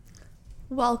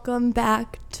Welcome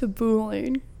back to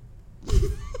Booling.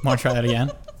 Want to try that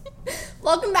again?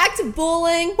 Welcome back to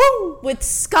Booling. Woo! With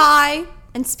Sky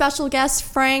and special guest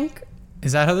Frank.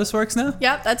 Is that how this works now?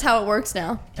 Yep, that's how it works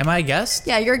now. Am I a guest?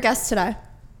 Yeah, you're a guest today.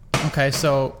 Okay,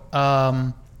 so,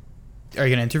 are you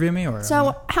going to interview me or?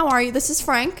 So, how are you? This is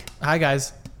Frank. Hi,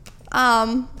 guys. Where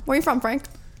are you from, Frank?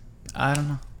 I don't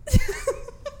know.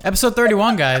 Episode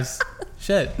 31, guys.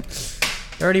 Shit.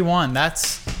 31.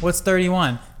 What's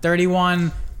 31?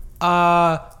 31,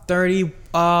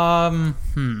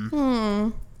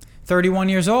 31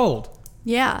 years old.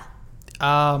 Yeah.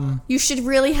 You should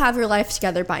really have your life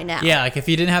together by now. Yeah, like if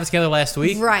you didn't have it together last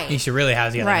week, right. You should really have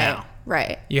it together now.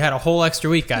 Right. You had a whole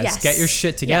extra week, guys. Yes. Get your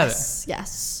shit together.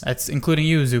 Yes. That's including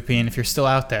you, Zupine, if you're still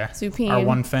out there. Zupine. Our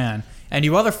one fan. And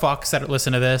you other fucks that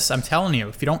listen to this, I'm telling you,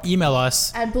 if you don't email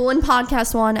us At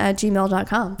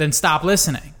BoolingPodcast1@gmail.com. then stop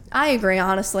listening. I agree,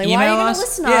 honestly. Email Why are you going us? to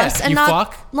listen to Yeah, us and you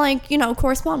not, fuck.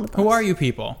 correspond with us? Who are you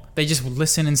people? They just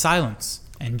listen in silence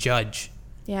and judge.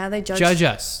 Yeah, they judge. Judge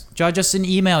us. Judge us in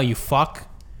email, you fuck.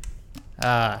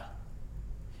 Yeah,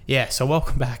 so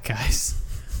welcome back, guys.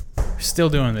 We're still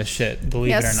doing this shit,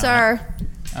 believe it or not. Yes, sir.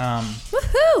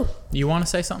 Woohoo! You want to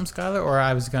say something, Skylar, or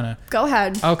I was going to? Go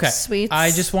ahead. Okay. Sweets.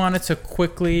 I just wanted to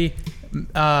quickly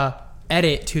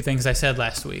edit two things I said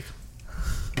last week.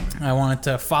 I wanted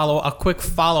to a quick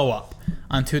follow-up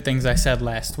on two things I said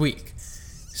last week.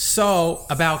 So,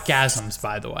 about gasms,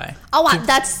 by the way. Oh,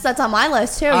 that's on my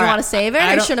list, too. You right, want to save it?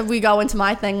 Or should we go into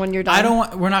my thing when you're done?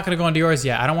 We're not going to go into yours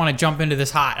yet. I don't want to jump into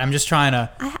this hot. I'm just trying to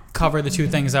cover the two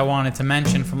things I wanted to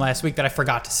mention from last week that I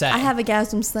forgot to say. I have a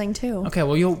gasms thing, too. Okay,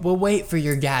 well, we'll wait for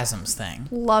your gasms thing.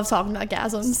 Love talking about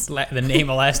gasms. The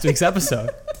name of last week's episode.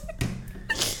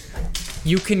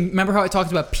 You can remember how I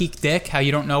talked about peak dick, how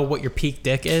you don't know what your peak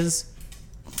dick is?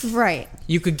 Right.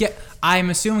 I'm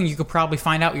assuming you could probably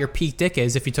find out what your peak dick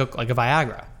is if you took like a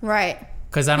Viagra. Right.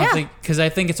 Because I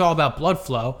think it's all about blood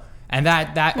flow, and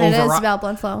that it is about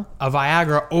blood flow. A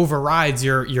Viagra overrides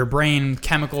your brain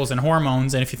chemicals and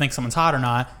hormones, and if you think someone's hot or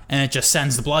not, and it just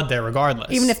sends the blood there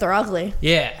regardless. Even if they're ugly.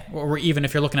 Yeah, or even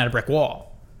if you're looking at a brick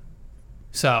wall.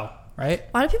 So, right?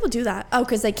 Why do people do that? Oh,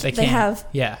 because they have.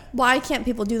 Yeah. Why can't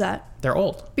people do that? They're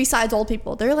old. Besides old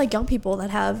people, they're like young people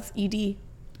that have ED,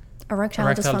 erectile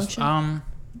dysfunction.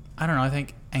 I don't know. I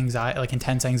think anxiety, like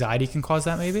intense anxiety, can cause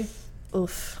that maybe.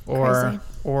 Oof. Or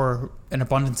an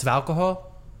abundance of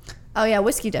alcohol. Oh yeah,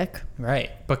 whiskey dick.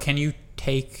 Right, but can you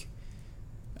take?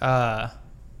 Yeah,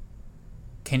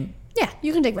 you can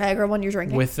take Viagra when you're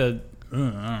drinking. With I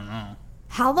don't know.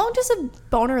 How long does a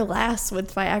boner last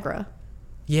with Viagra?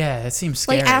 Yeah, that seems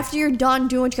scary. Like after you're done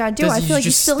doing what you gotta do, I feel like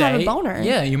you still have a boner.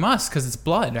 Yeah, you must, because it's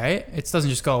blood, right? It doesn't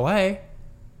just go away.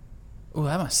 Ooh,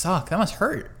 that must suck. That must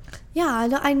hurt.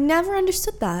 Yeah, I never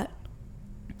understood that.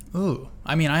 Ooh,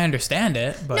 I mean, I understand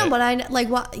it, but no, but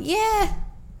what? Yeah.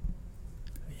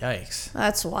 Yikes.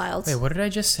 That's wild. Wait, what did I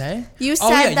just say? You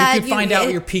said that you could find out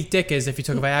what your peak dick is if you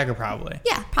took a Viagra, probably.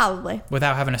 Yeah, probably.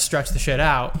 Without having to stretch the shit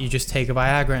out, you just take a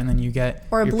Viagra and then you get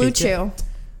or a your Blue peak dick. Chew.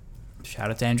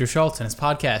 Shout out to Andrew Schultz and his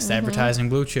podcast, Advertising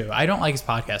Blue Chew. I don't like his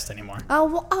podcast anymore.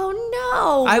 Oh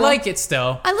no! I like it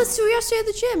still. I listened to it yesterday at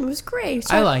the gym. It was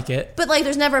great. I like it. But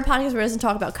there's never a podcast where it doesn't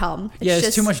talk about cum. It's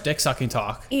just too much dick sucking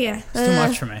talk. Yeah, it's too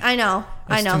much for me. I know.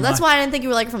 That's why I didn't think you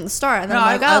were like it from the start. And then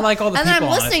I like all the people. And then I'm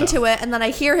listening to it, and then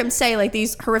I hear him say like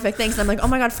these horrific things, and I'm like, oh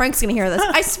my god, Frank's gonna hear this.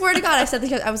 I swear to God, I said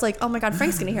this. I was like, oh my god,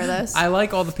 Frank's gonna hear this. I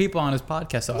like all the people on his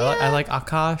podcast. So I like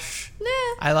Akash.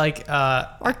 Nah. I like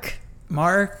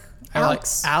Mark.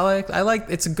 Alex. I like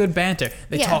it's a good banter.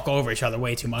 They talk over each other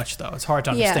way too much though. It's hard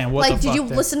to understand what the fuck. Did you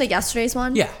listen to yesterday's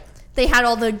one? Yeah. They had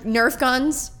all the Nerf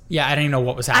guns. Yeah, I didn't even know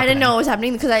what was happening. I didn't know what was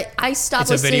happening because I stopped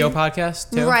listening. It's a video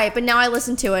podcast too? Right, but now I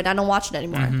listen to it. I don't watch it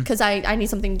anymore because I need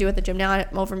something to do at the gym. Now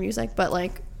I'm over music, but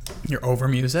like... You're over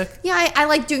music? Yeah, I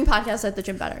like doing podcasts at the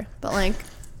gym better, but like...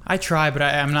 I try, but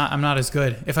I'm not as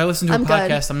good. If I listen to a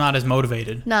podcast, I'm not as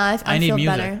motivated. Nah, I need feel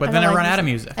music, better. but then I run out of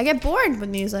music. I get bored with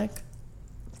music.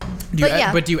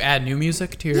 But do you add new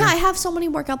music to your... Yeah, I have so many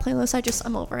workout playlists.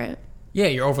 I'm over it. Yeah,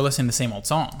 you're over listening to the same old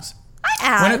songs. I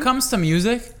am. When it comes to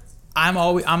music, I'm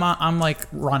like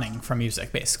running from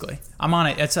music basically. I'm on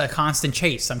it. It's a constant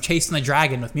chase. I'm chasing the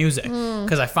dragon with music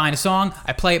because I find a song,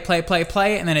 I play it,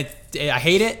 and then I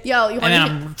hate it.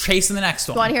 I'm chasing the next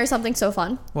one. You want to hear something so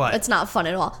fun? What? It's not fun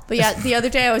at all. But yeah, the other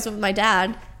day I was with my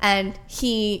dad and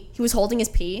he was holding his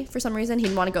pee for some reason. He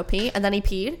didn't want to go pee, and then he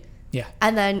peed. Yeah.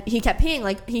 And then he kept peeing,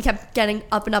 like he kept getting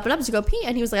up and up and up to go pee,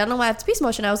 and he was like, I don't know why I have to pee so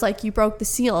much. And I was like, you broke the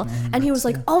seal. And he was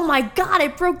like, oh my God, I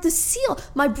broke the seal.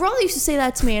 My brother used to say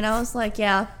that to me, and I was like,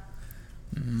 yeah.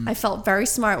 I felt very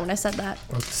smart when I said that.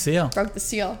 Broke the seal. Broke the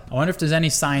seal. I wonder if there's any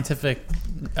scientific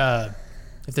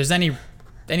If there's any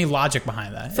logic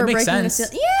behind that, For it makes breaking the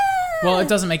sense. seal. Yeah. Well, it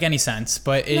doesn't make any sense,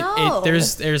 but No.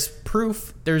 there's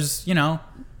proof. There's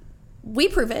We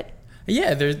prove it.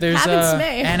 yeah, there's Happens to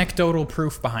me. anecdotal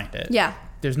proof behind it. Yeah.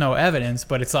 There's no evidence,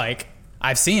 but it's like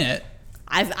I've seen it.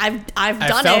 I've done I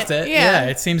felt it. Yeah,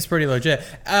 it seems pretty legit.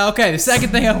 Okay, the second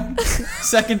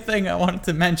thing I wanted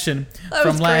to mention That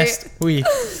from was last week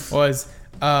was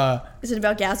Is it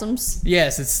about gasms?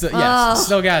 yes, it's still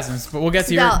gasms, but we'll get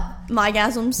to your About my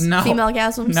gasms? no Female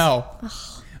gasms? No.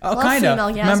 Oh, Love kind of. female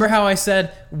gasms. Remember how I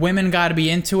said women got to be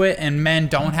into it and men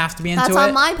don't have to be into That's it?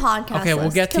 on my podcast. Okay, we'll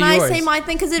list. get to Can yours. I say my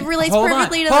thing because it relates Hold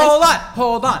perfectly on. to this?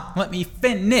 Hold on. Let me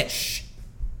finish.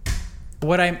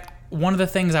 One of the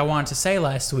things I wanted to say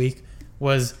last week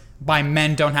was by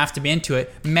men don't have to be into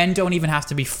it. Men don't even have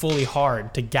to be fully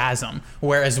hard to gasm,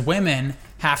 whereas women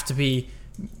have to be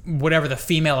whatever the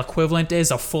female equivalent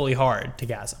is of fully hard to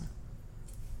gasm.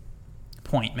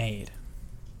 Point made.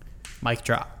 Mic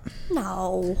drop.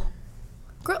 No.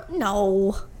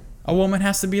 No. A woman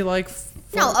has to be like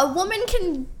No, a woman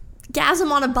can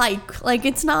gasm on a bike. Like,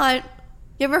 it's not...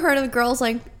 You ever heard of girls,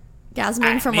 like,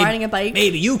 gasming from riding a bike?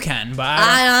 Maybe you can, but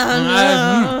I don't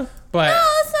know. But No,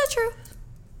 that's not true.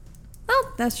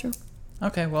 Well, that's true.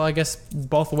 okay, well, I guess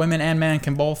both women and men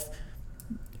can both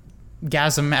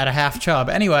gasm at a half chub.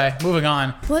 Anyway, moving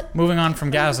on. What? Moving on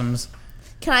from gasms.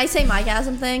 Can I say my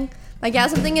gasm thing? My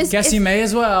gasm thing is... Guess if- you may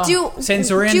as well.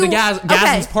 Since we're in the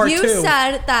gasms part 2. You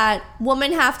said that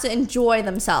women have to enjoy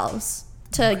themselves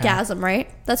to gasm, right?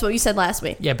 That's what you said last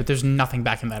week. Yeah, but there's nothing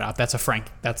backing that up. That's Frank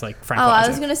Oh, I logic.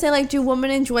 was gonna say, like, do women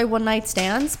enjoy one night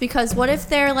stands? Because what if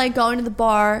they're like going to the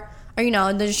bar, or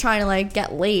and they're just trying to like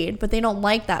get laid, but they don't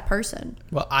like that person?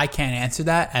 Well, I can't answer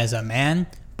that as a man,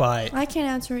 but I can't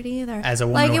answer it either. As a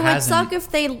woman like, who it would hasn't- suck if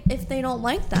they don't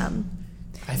like them.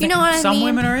 I You think know what I mean? some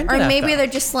women are into or that. maybe though. they're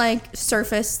just like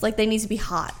surface, like they need to be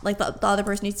hot, like the other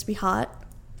person needs to be hot.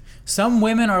 Some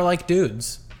women are like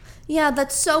dudes. Yeah,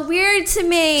 that's so weird to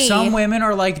me. Some women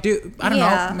are like, I don't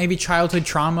Yeah. know, maybe childhood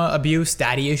trauma, abuse,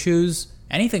 daddy issues.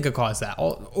 Anything could cause that.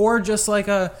 Or just like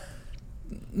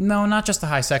not just a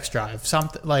high sex drive.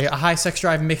 Something like a high sex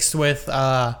drive mixed with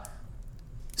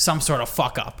some sort of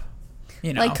fuck up.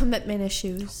 like commitment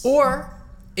issues. Or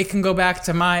it can go back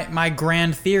to my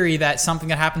grand theory that something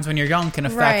that happens when you're young can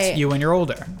affect Right. you when you're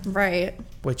older. Right.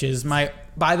 Which is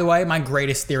by the way, my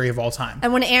greatest theory of all time.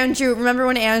 And remember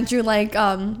when Andrew like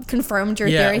confirmed your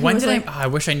theory? He When was did like, I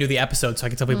wish I knew the episode so I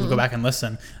could tell people to go back and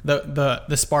listen.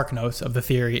 The spark notes of the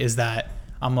theory is that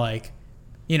I'm like,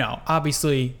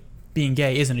 obviously being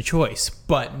gay isn't a choice,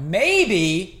 but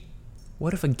maybe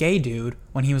what if a gay dude,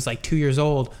 when he was like 2 years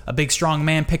old, a big strong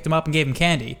man picked him up and gave him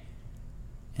candy,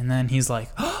 and then he's like,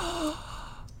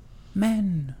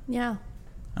 men. yeah.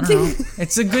 I don't know.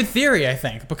 It's a good theory, I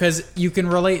think, because you can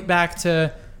relate back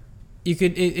to. You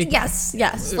could. Yes.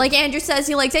 Like Andrew says,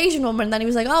 he likes Asian women. And then he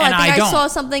was like, "Oh, And I think I I, don't. saw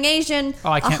something Asian, Oh,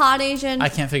 I a can't- hot Asian." I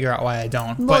can't figure out why I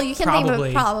don't. Well, but you can think of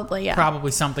it probably, yeah.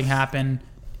 Probably something happened.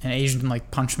 An Asian like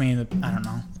punched me in the. I don't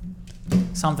know.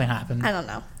 Something happened. I don't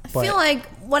know. I But- feel like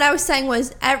what I was saying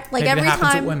was like Maybe every that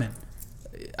happens time with women.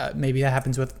 Maybe that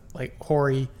happens with like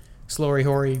hoary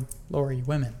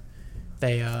women.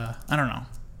 They I don't know.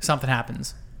 Something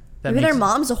happens. That maybe their makes-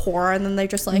 mom's a whore, and then they're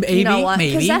just like, you Maybe, know what?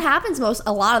 Because maybe. that happens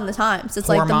a lot of the times. It's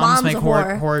whore like the moms mom's make a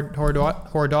whore.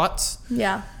 whore dots.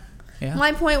 Yeah. Yeah.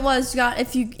 My point was,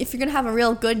 if you're gonna have a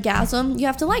real good gasm, you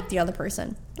have to like the other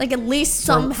person, like at least For-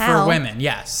 somehow. for women,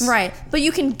 yes. Right, but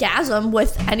you can gasm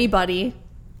with anybody,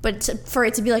 but for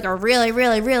it to be like a really,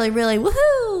 really, really, really woohoo,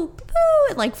 woo,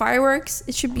 and like fireworks,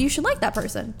 you should like that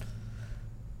person.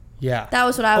 Yeah. That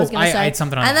was what I was gonna say. I had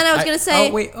something on and that. then I was gonna say.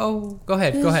 Oh wait. Oh, go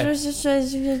ahead. Go ahead.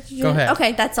 Go ahead.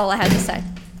 Okay, that's all I had to say.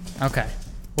 Okay.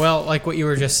 Well, like what you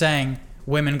were just saying,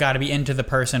 women got to be into the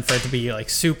person for it to be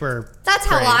like super. That's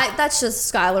how great. that's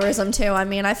just Skylarism too. I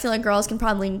mean, I feel like girls can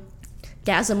probably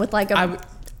gasm with like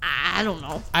I don't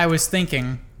know. I was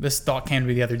thinking, this thought came to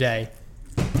me the other day.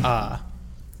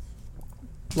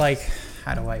 Like,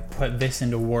 how do I put this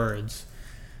into words?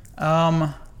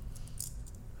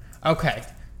 Okay.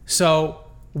 So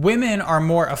women are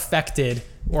more affected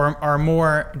or are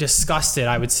more disgusted,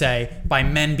 I would say, by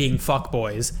men being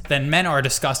fuckboys than men are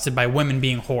disgusted by women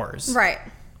being whores. Right.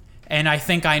 And I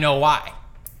think I know why.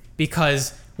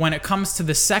 Because when it comes to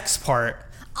the sex part,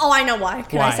 Oh, I know why.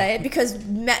 Can I Why? say it? Because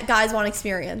guys want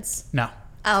experience. no.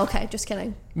 Oh, okay. Just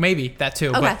kidding. Maybe that too.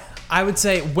 Okay. But I would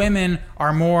say women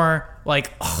are more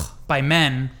like by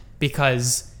men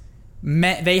because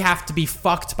they have to be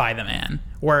fucked by the man.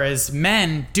 Whereas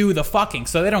men do the fucking.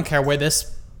 So they don't care where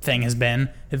this thing has been.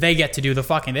 They get to do the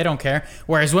fucking. They don't care.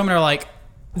 Whereas women are like,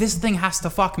 this thing has to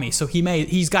fuck me. So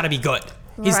he's got to be good.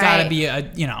 He's got to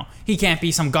Right. be he can't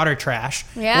be some gutter trash.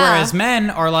 Yeah. Whereas men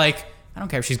are like, I don't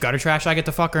care if she's gutter trash, I get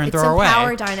to fuck her and It's throw her a away.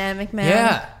 power dynamic, man.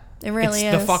 Yeah. It really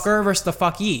it's is. the fucker versus the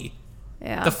fucky.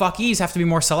 Yeah. The fuckies have to be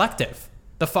more selective.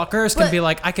 The fuckers can But be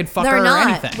like, I could fuck They're her not, or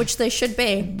anything. which they should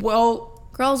be. well,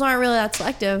 Girls aren't really that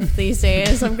selective these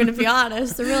days. I'm going to be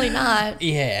honest. They're really not.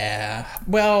 yeah.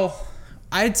 Well,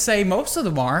 I'd say most of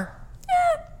them are.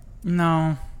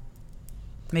 No.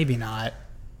 Maybe not.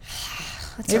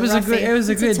 That's It was a roughie. good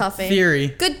It's good toughie. theory.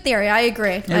 Good theory. I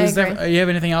agree. It I was agree. you have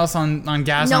anything else on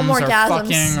gasms No more or gasms.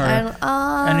 fucking or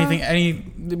I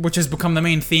which has become the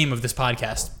main theme of this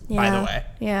podcast, by the Yeah. way.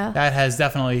 Yeah. That has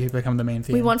definitely become the main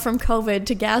theme. We went from COVID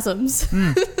to gasms.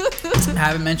 I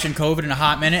haven't mentioned COVID in a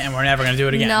hot minute, and we're never going to do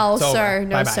it again. No, It's over. sir.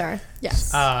 No, Bye-bye. sir.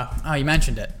 Yes. You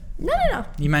mentioned it. No.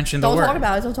 You mentioned Don't the word. talk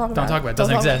about it. Don't talk about it. Don't talk about it. It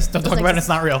doesn't exist. Don't talk about it. It's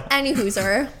not real. Any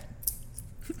hooser.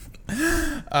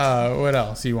 What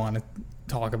else you want to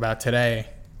talk about today?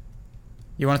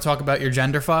 You want to talk about your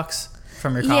gender fucks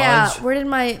from your college? Yeah. Where did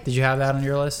my... Did you have that on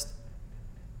your list?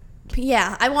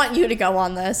 Yeah. I want you to go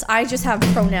on this. I just have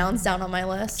pronouns down on my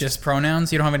list. Just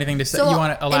pronouns? You don't have anything to say? So You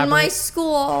want to elaborate? in my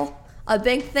school, a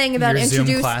big thing about Your Zoom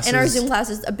in our classes. Zoom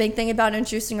classes, a big thing about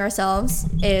introducing ourselves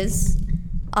is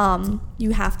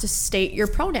you have to state your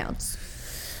pronouns.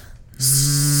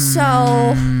 So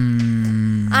I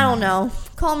don't know.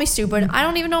 Call me stupid. I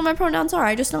don't even know what my pronouns are.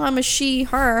 I just know I'm a she,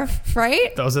 her,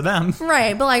 right? Those are them.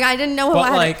 Right, but like I didn't know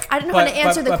how I didn't know how to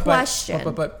answer the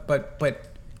question. But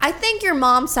I think your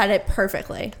mom said it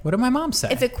perfectly. what did my mom say?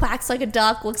 If it quacks like a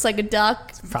duck, looks like a duck,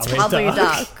 it's Probably a probably a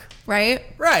duck. duck, right?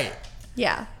 right.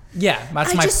 Yeah. Yeah,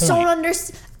 that's I my just point. don't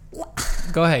understand.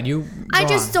 Go ahead. I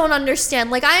just don't understand.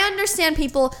 Like, I understand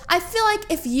people. I feel like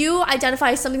if you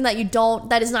identify something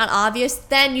that is not obvious,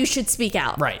 then you should speak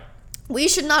out. Right. We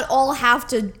should not all have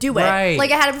to do it. Right.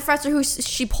 Like, I had a professor who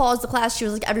she paused the class. She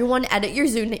was like, "Everyone, edit your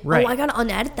Zoom name." Right. Oh, I gotta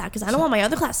unedit that because I don't want my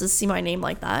other classes to see my name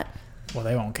like that. Well,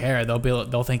 they won't care.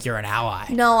 They'll think you're an ally.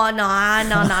 No. I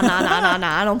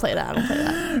don't play that. I don't play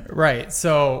that. Right.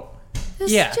 So,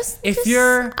 yeah. If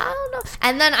you're I don't know.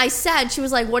 And then I said, she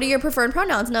was like, "What are your preferred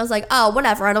pronouns?" And I was like, "Oh,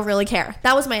 whatever. I don't really care."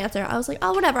 That was my answer. I was like,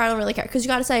 "Oh, whatever. I don't really care." Because you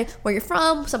got to say where you're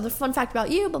from, some fun fact about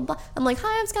you, blah, blah, blah. I'm like,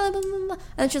 "Hi, I'm Skylar, blah, blah, blah."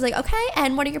 And she was like, "Okay,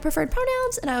 and what are your preferred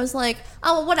pronouns?" And I was like,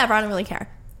 "Oh, well, whatever. I don't really care."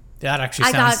 that actually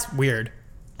I sounds got- weird.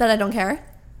 That I don't care.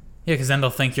 Yeah, because then they'll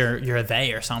think you're a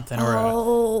they or something, or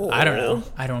Oh. I don't know.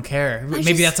 I don't care. Maybe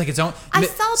just- that's like its own. I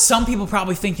felt- some people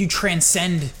probably think you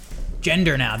transcend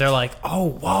gender now. They're like, oh,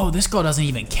 whoa, this girl doesn't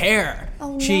even care.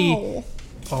 Oh, she. no.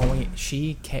 Oh wait,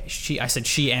 she. I said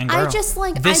she and girl. I just,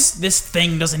 like, this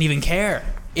thing doesn't even care.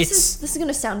 This is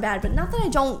gonna sound bad, but not that I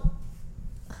don't.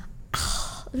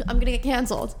 I'm gonna get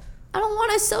canceled. I don't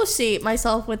want to associate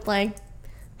myself with like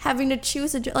having to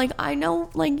choose like I know,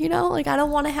 like, you know, like I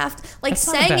don't want to have to, like, That's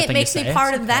not a saying bad it thing to makes me say.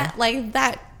 part It's of okay. that, like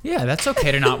that. Yeah, that's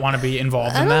okay to not want to be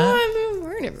involved I in don't that. want to be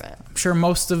worried about it. I'm sure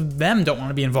most of them don't want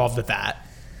to be involved with that.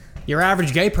 Your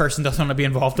average gay person doesn't want to be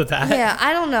involved with that. Yeah,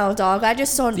 I don't know, dog. I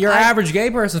just don't. Your I, average gay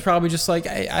person is probably just like,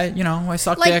 I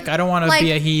suck like- dick. I don't want to like-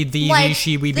 be a he, thee, like, he,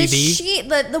 she, we, the be, thee. she,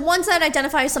 the ones that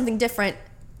identify as something different,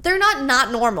 they're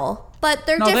not normal, but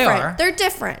they're No, they different. are. They're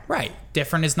different. Right.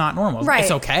 Different is not normal. Right.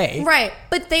 It's okay. Right.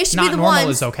 But they should Not be the normal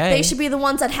ones. is okay. They should be the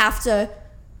ones that have to,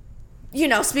 you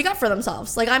know, speak up for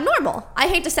themselves. Like, I'm normal. I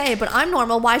hate to say it, but I'm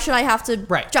normal. Why should I have to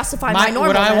Right. justify my normalness?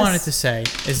 What I wanted to say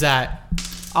is that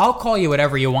I'll call you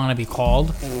whatever you want to be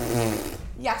called.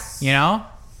 Yes. You know?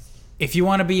 If you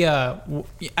want to be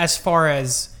as far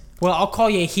as, well, I'll call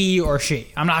you he or she.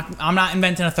 I'm not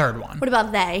inventing a third one. What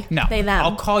about they? No. They, them.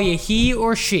 I'll call you he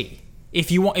or she. If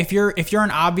you're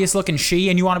an obvious looking she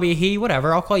and you want to be a he,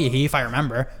 whatever, I'll call you he if I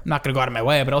remember. I'm not gonna go out of my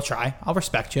way, but I'll try. I'll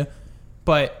respect you.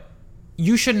 But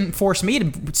you shouldn't force me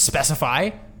to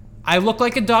specify. I look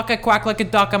like a duck, I quack like a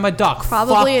duck, I'm a duck.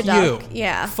 Probably Fuck a you. duck,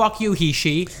 yeah. Fuck you, he,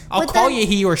 she. I'll But call then- you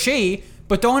he or she,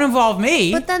 but don't involve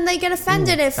me. But then they get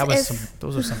offended if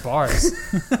Those are some bars.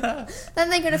 then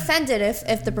they get offended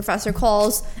if the professor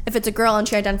calls, if it's a girl and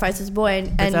she identifies as a boy,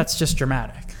 But and that's just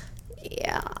dramatic.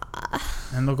 yeah.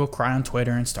 And they'll go cry on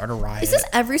Twitter and start a riot. Is this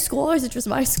every school or is it just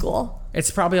my school?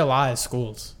 It's probably a lot of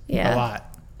schools. Yeah. A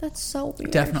lot. That's so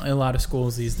weird. Definitely a lot of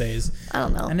schools these days. I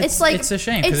don't know. And It's like- it's a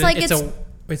shame it's because like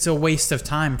it's a waste of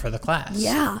time for the class.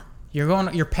 Yeah.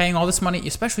 You're paying all this money,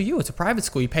 especially you. It's a private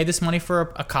school. You pay this money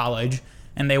for a college,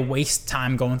 and they waste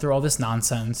time going through all this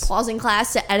nonsense. Pausing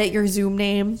class to edit your Zoom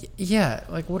name. Yeah,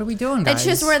 like what are we doing, guys? It's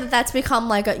just where that's become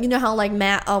like you know how like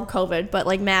COVID, but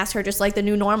like masks are just like the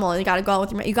new normal. You gotta go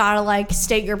out with you gotta like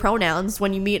state your pronouns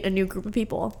when you meet a new group of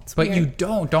people. It's but weird. you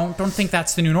don't think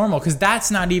that's the new normal, because that's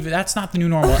not the new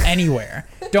normal anywhere.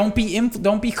 Don't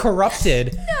be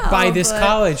corrupted by this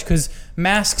college, because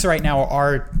masks right now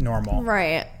are normal.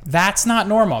 Right. That's not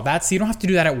normal. You don't have to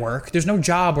do that at work. There's no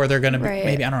job where they're gonna be, Right.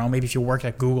 maybe, I don't know, maybe if you work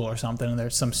at Google or something and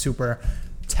there's some super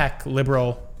tech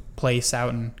liberal place out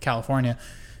in California,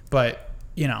 but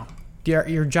you know,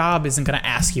 your job isn't gonna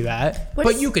ask you that.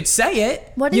 But you could say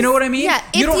it. You know what I mean? Yeah.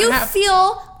 If you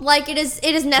feel like it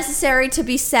is necessary to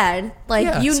be said,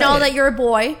 like you know that you're a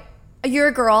boy, you're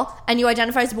a girl, and you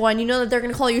identify as a boy, and you know that they're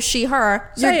gonna call you she,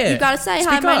 her. You gotta say,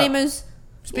 "Hi, my name is."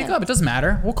 Speak up. It doesn't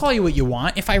matter. We'll call you what you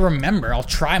want. If I remember, I'll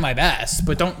try my best.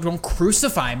 But don't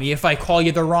crucify me if I call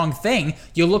you the wrong thing.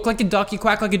 You look like a duck. You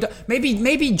quack like a duck.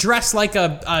 Maybe dress like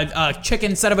a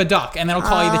chicken instead of a duck, and then I'll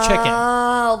call you the chicken.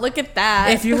 Oh, look at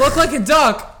that. If you look like a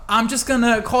duck, I'm just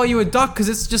gonna call you a duck because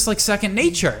it's just like second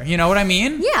nature. You know what I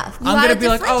mean? Yeah. I'm gonna be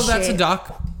like, oh, that's a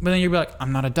duck. But then you'll be like,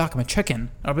 I'm not a duck. I'm a chicken.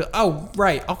 I'll be like, oh,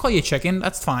 right. I'll call you a chicken.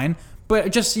 That's fine.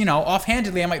 But just,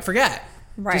 offhandedly, I might forget.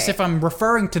 Right. Just if I'm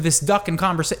referring to this duck in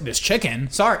conversation, this chicken.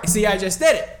 Sorry, see, I just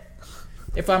did it.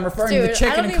 If I'm referring to the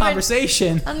chicken in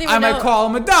conversation, I might call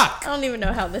him a duck. I don't even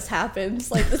know how this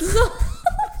happens. Like this is.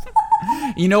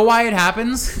 You know why it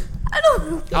happens? I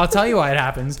don't know. I'll tell you why it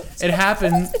happens. It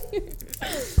happens.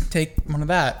 Take one of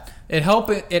that. It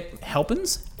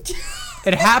happens.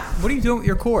 What are you doing with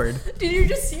your cord? Did you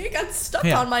just see it got stuck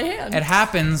on my hand? It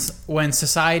happens when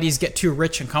societies get too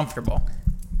rich and comfortable.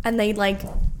 And they find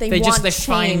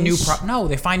new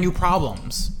they find new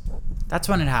problems. That's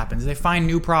when it happens. They find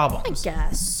new problems. I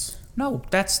guess. No,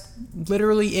 that's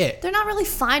literally it. They're not really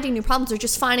finding new problems. They're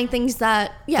just finding things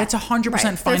that That's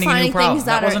 100% finding a new problem.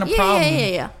 That wasn't a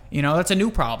problem. Yeah. That's a new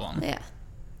problem. Yeah.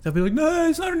 They'll be like, no,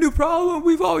 it's not a new problem.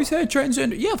 We've always had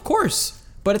transgender. Yeah, of course.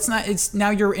 But it's not. It's now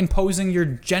you're imposing your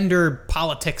gender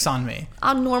politics on me.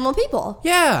 On normal people.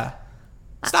 Yeah.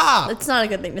 Stop. It's not a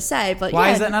good thing to say, but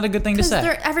why is that not a good thing to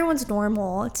say? Everyone's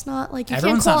normal. It's not like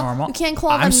everyone's not normal. You can't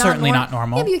call them. I'm certainly not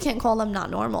normal. Yeah, but you can't call them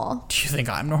not normal. Do you think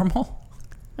I'm normal?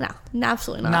 No,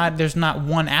 absolutely not. There's not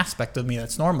one aspect of me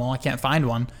that's normal. I can't find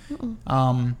one.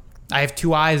 I have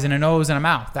 2 eyes and a nose and a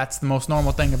mouth. That's the most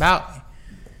normal thing about me.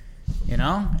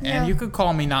 And you could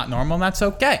call me not normal, and that's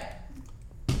okay.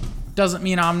 Doesn't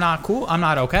mean I'm not cool. I'm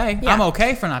not okay. Yeah. I'm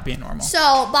okay for not being normal. So,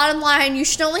 bottom line, you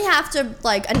should only have to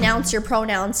announce your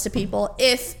pronouns to people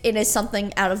if it is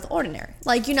something out of the ordinary.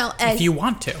 If you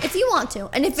want to. If you want to.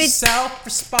 And if it's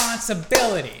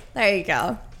self-responsibility. There you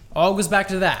go. All goes back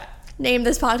to that. Name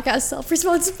this podcast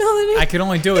Self-Responsibility. I could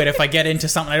only do it if I get into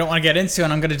something I don't want to get into,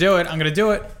 and I'm going to do it. I'm going to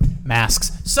do it.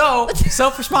 Masks. So,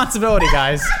 self-responsibility,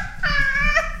 guys.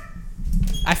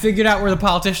 I figured out where the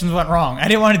politicians went wrong. I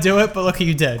didn't want to do it, but look who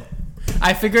you did.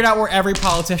 I figured out where every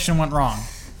politician went wrong.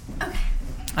 Okay.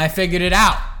 I figured it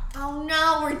out. Oh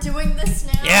no, we're doing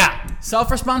this now. Yeah.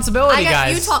 Self-responsibility,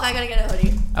 guys. You talk, I gotta get a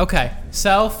hoodie. Okay.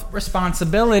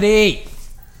 Self-responsibility.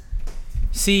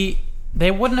 See, they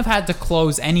wouldn't have had to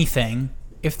close anything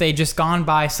if they just gone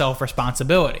by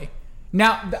self-responsibility.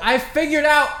 Now, I figured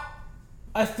out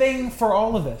a thing for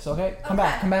all of this, okay? Come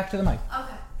back to the mic.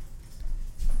 Okay.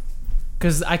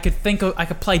 Because I could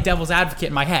play devil's advocate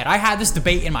in my head. I had this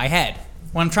debate in my head.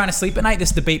 When I'm trying to sleep at night,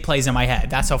 this debate plays in my head.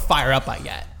 That's how fired up I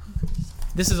get.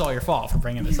 This is all your fault for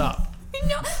bringing this up.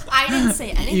 No, I didn't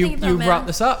say anything. You brought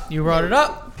this up. You brought it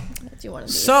up. Do you want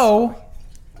to do so,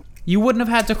 you wouldn't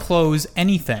have had to close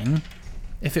anything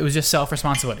if it was just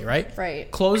self-responsibility, right?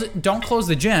 Right. Close it. Don't close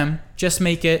the gym. Just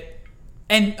make it.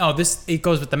 And it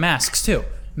goes with the masks too.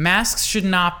 Masks should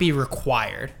not be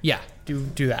required. Yeah, do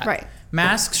that. Right.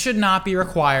 Masks should not be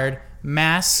required.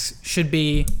 Masks should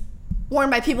be worn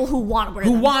by people who want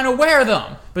to wear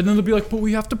them. But then they'll be like, but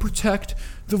we have to protect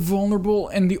the vulnerable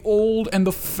and the old and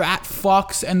the fat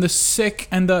fucks and the sick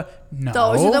and the... No.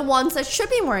 Those are the ones that should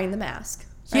be wearing the mask.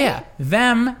 Right? Yeah,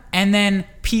 them and then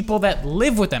people that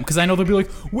live with them. Because I know they'll be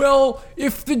like, well,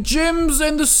 if the gyms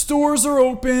and the stores are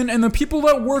open and the people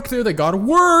that work there, they gotta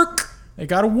work.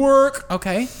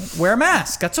 Okay, wear a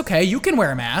mask. That's okay. You can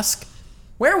wear a mask.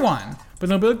 Wear one. But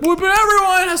they'll be like, well, but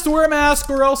everyone has to wear a mask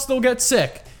or else they'll get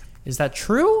sick. Is that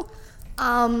true?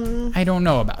 I don't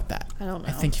know about that. I don't know.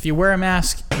 I think if you wear a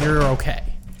mask, you're okay.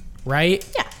 Right?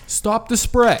 Yeah. Stop the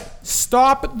spread.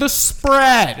 Stop the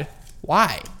spread.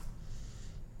 Why?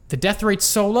 The death rate's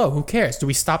so low. Who cares? Do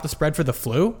we stop the spread for the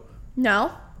flu?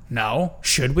 No. No.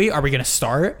 Should we? Are we going to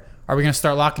start? Are we going to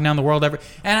start locking down the world And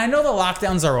I know the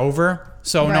lockdowns are over,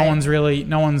 so Right.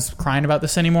 no one's crying about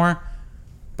this anymore.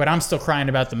 But I'm still crying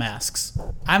about the masks.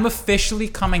 I'm officially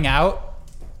coming out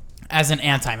as an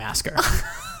anti-masker.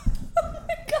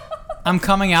 I'm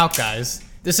coming out, guys.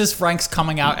 This is Frank's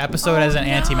coming out episode as an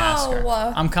anti-masker.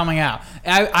 I'm coming out.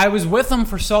 I was with him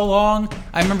for so long.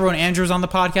 I remember when Andrew was on the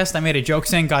podcast, I made a joke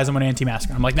saying, guys, I'm an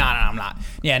anti-masker. I'm like, no, I'm not.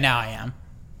 Yeah, now I am.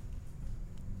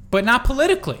 But not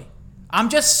politically. I'm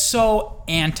just so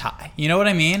anti. You know what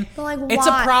I mean? But like, it's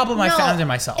why? a problem I No, found in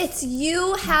myself. It's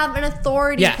you have an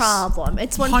authority Yes. problem.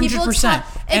 It's when 100%. people talk.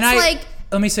 It's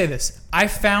Let me say this. I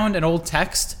found an old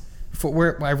text for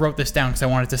where I wrote this down because I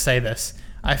wanted to say this.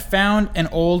 I found an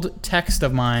old text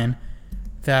of mine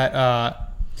that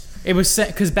it was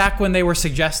because back when they were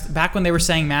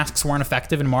saying masks weren't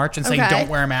effective in March and saying Okay. don't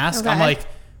wear a mask, I'm Okay. like,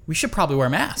 we should probably wear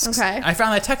masks. Okay. I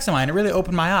found that text of mine. It really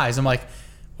opened my eyes. I'm like,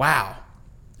 wow.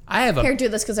 Here, do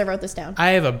this because I wrote this down. I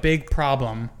have a big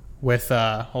problem with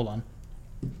hold on.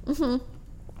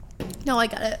 No, I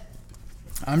got it.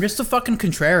 I'm just a fucking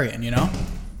contrarian, you know?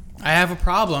 I have a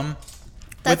problem.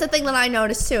 That's the thing that I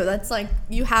noticed too. That's like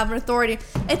you have an authority.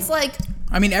 It's like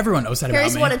I mean, everyone knows that about me.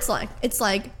 here's what it's like. It's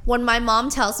like when my mom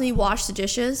tells me wash the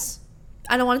dishes,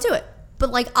 I don't want to do it.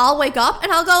 But like I'll wake up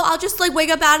and I'll just like wake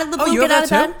up out of the blue, you get have out of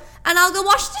that bed, too? and I'll go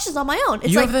wash the dishes on my own. It's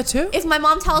You like have that too? If my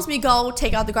mom tells me go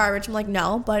take out the garbage, I'm like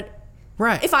no. But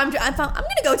Right. if I'm gonna go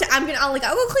I'll go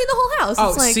clean the whole house. Oh,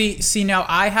 It's like, see now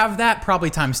I have that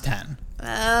probably times 10.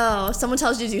 oh, someone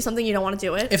tells you to do something, you don't want to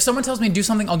do it. If someone tells me to do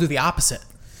something, I'll do the opposite.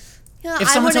 Yeah, If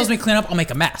I someone tells wouldn't- me to clean up, I'll make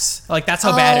a mess. Like that's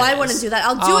how bad it is. I wouldn't do that.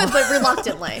 I'll do it, but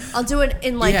reluctantly. I'll do it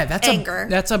in like anger.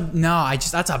 That's a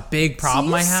big problem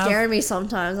you I have. scare me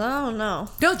sometimes. I don't know.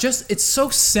 No, it's so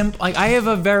simple. Like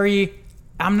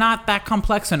I'm not that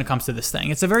complex when it comes to this thing.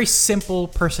 It's a very simple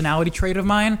personality trait of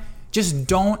mine. Just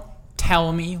don't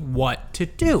tell me what to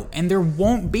do, and there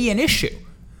won't be an issue.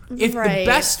 If Right. the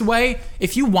best way,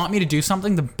 if you want me to do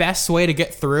something, the best way to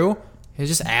get through is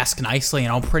just ask nicely,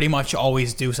 and I'll pretty much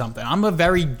always do something. I'm a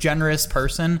very generous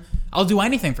person. I'll do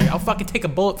anything for you. I'll fucking take a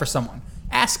bullet for someone.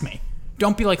 Ask me.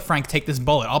 Don't be like, Frank, take this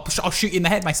bullet. I'll shoot you in the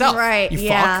head myself. Right, You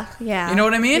yeah, fuck. yeah. You know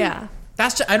what I mean? Yeah.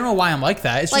 That's just, I don't know why I'm like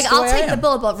that. It's Like just the I'll way I take the am.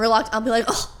 bullet, but reluctant. I'll be like,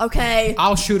 oh, okay.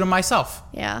 I'll shoot him myself.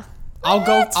 Yeah. I'll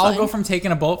That's go fine. from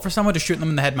taking a bullet for someone to shooting them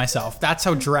in the head myself. That's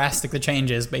how drastic the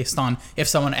change is based on if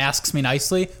someone asks me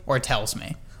nicely or tells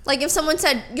me. Like if someone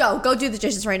said, "Yo, go do the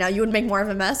dishes right now," you would make more of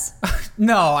a mess.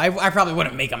 No, I probably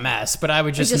wouldn't make a mess, but I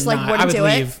would just just, like, not, wouldn't I would do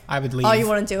it? leave. I would leave. Oh, you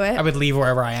wouldn't do it? I would leave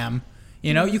wherever I am.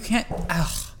 You know, you can't.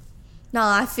 Ugh. No,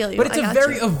 I feel you. But it's I a got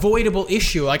very you. avoidable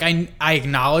issue. Like I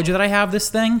acknowledge that I have this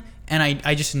thing, and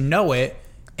I just know it,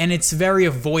 and it's very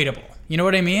avoidable. You know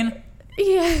what I mean?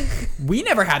 Yeah. We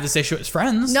never had this issue as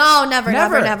friends. No, never.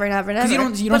 'Cause you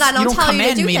don't But I don't tell you to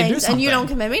command do me to do things, and you something. don't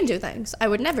command me to do things. I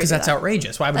would never. Because do that's that.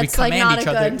 outrageous. Why would That's we like command not each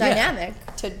a other? good Yeah,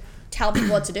 dynamic to tell people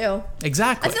what to do.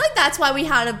 exactly. I feel like that's why we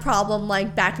had a problem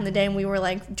like back in the day when we were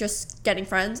like just getting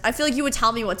friends. I feel like you would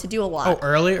tell me what to do a lot. Oh,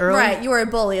 early? Right, you were a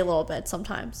bully a little bit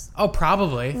sometimes. Oh,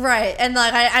 probably. Right, and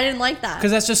like I didn't like that.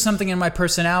 Because that's just something in my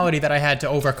personality that I had to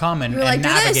overcome and, You were like, and do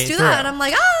navigate this, do through. that, and I'm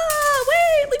like,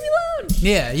 wait, leave me alone.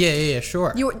 Yeah,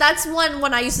 sure. That's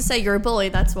when I used to say you're a bully.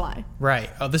 That's why. Right.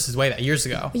 Oh, this is way back years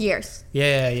ago. Years,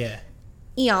 Yeah.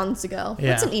 eons ago.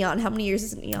 Yeah. What's an eon? How many years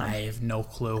is an eon? I have no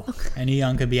clue. An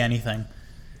eon could be anything.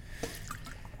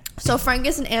 So Frank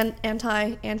is an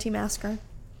anti-masker.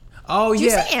 Oh, Do you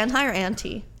yeah. say anti or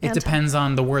anti? It depends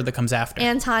on the word that comes after.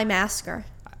 Anti-masker.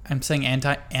 I'm saying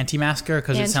anti-masker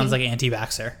because it sounds like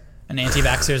anti-vaxxer. And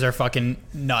anti-vaxxers are fucking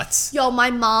nuts. Yo,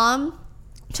 my mom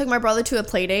took my brother to a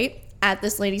play date at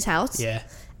this lady's house. Yeah.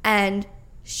 And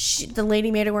the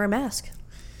lady made her wear a mask.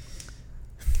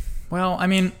 Well, I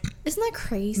mean, Isn't that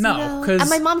crazy? No, though? 'cause- And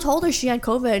my mom told her she had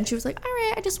COVID, and she was like, "All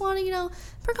right, I just want to,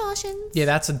 precautions." yeah,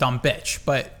 that's a dumb bitch.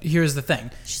 But here's the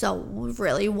thing. She's a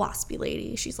really waspy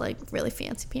lady. She's like really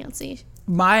fancy pantsy.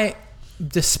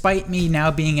 Despite me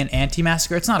now being an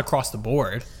anti-masker, it's not across the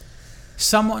board.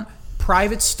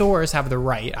 Private stores have the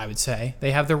right, I would say.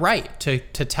 They have the right to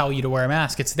tell you to wear a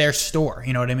mask. It's their store,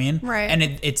 you know what I mean? Right. And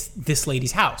it's this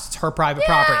lady's house. It's her private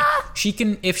property. She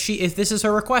can, if this is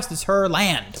her request, it's her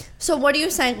land. So what are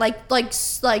you saying? Like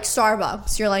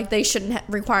Starbucks, you're like they shouldn't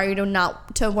require you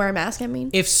to wear a mask. I mean,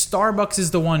 If Starbucks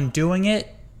is the one doing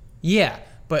it, yeah,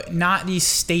 but not these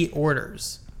state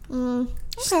orders.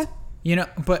 okay.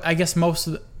 But I guess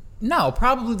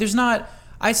probably there's not.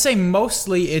 I'd say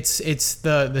mostly it's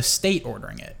the state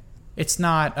ordering it. It's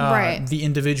not Right. the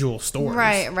individual stores.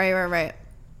 Right.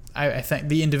 I think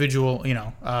the individual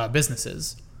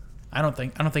businesses. I don't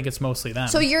think it's mostly them.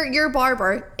 So your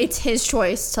barber, it's his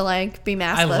choice to like be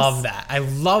maskless. I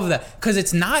love that because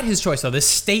it's not his choice though. The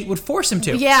state would force him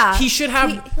to. Yeah, he should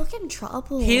have. He'll get in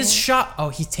trouble. His shop. Oh,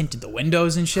 he tinted the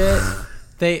windows and shit.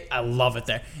 I love it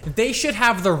there. They should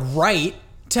have the right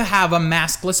to have a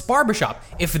maskless barbershop.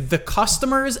 If the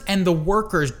customers and the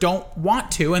workers don't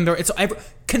want to, and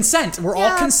consent. We're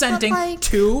all consenting. Like,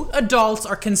 2 adults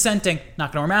are consenting.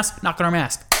 Not gonna wear mask. Not gonna wear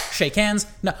mask. Shake hands.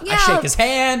 No, Yeah. I shake his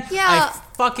hand. Yeah. I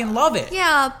fucking love it.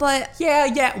 Yeah, but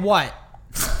Yeah. What?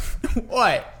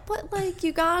 What? but like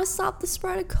you gotta stop the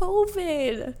spread of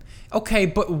COVID Okay,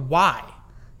 but why?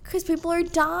 because people are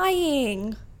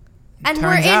dying. And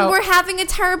Turns out- we're having a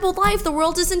terrible life. The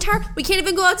world isn't terrible. We can't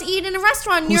even go out to eat in a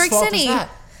restaurant in New Whose York fault is City. that?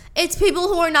 It's people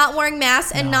who are not wearing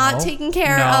masks and not taking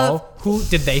care of. Who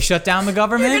did they shut down the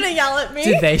government? You're gonna yell at me?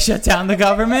 Did they shut down the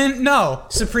government? No.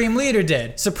 Supreme Leader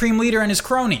did. Supreme Leader and his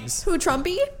cronies. Who,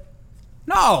 Trumpy?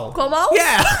 No. Cuomo?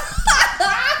 Yeah.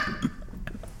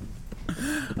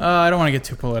 I don't want to get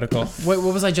too political. What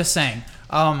was I just saying?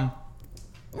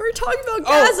 We're talking about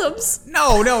Oh. gasms.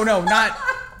 No, not.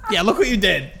 Yeah, look what you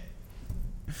did.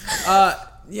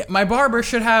 Yeah, my barber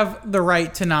should have the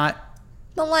right to not.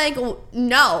 But like,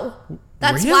 no.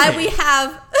 That's why Really? we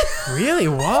have. Really?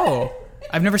 Whoa.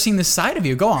 I've never seen this side of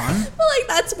you. Go on. But like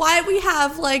that's why we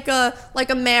have like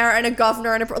a mayor and a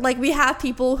governor and like we have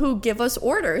people who give us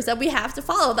orders that we have to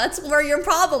follow. That's where your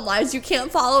problem lies. You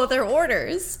can't follow their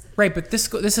orders. Right, but this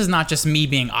is not just me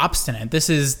being obstinate. This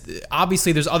is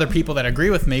obviously there's other people that agree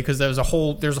with me because there's a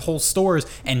whole stores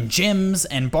and gyms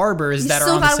and barbers that are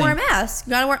on the same. You still gotta wear a mask.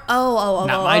 You gotta wear.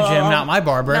 Not my gym, not my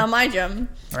barber. Not my gym.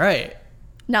 Right.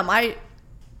 Not my.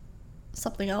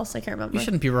 Something else. I can't remember. You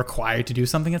shouldn't be required to do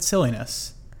something. It's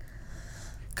silliness. Yeah,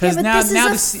 Because but now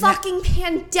this is a fucking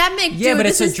pandemic, dude. Yeah, but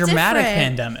it's This a is dramatic different.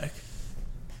 pandemic.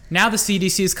 Now the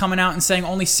CDC is coming out and saying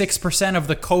only 6% of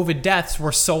the COVID deaths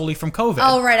were solely from COVID.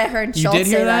 Oh right, I heard You Schultz did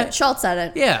hear say that? Schultz said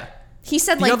it. Yeah. He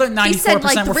said The like other he said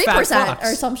like 94% were fat 3% fucks.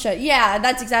 or some shit. Yeah,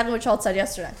 that's exactly what Schultz said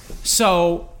yesterday.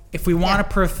 So if we want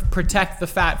to protect the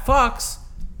fat fucks,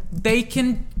 they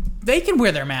can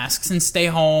wear their masks and stay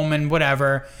home and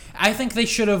whatever. I think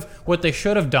what they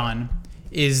should have done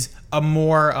is a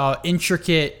more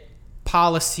intricate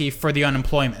policy for the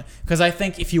unemployment, because I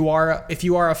think if you are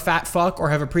a fat fuck or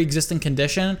have a pre-existing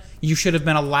condition, you should have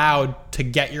been allowed to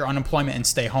get your unemployment and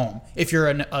stay home if you're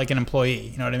an employee.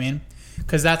 You know what I mean?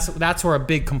 Because that's where a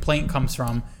big complaint comes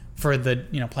from for the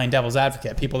playing devil's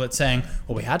advocate, people that saying,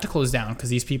 well, we had to close down because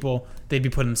these people, they'd be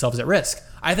putting themselves at risk.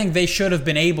 I think they should have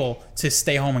been able to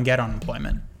stay home and get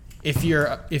unemployment if you're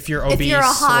obese If you're a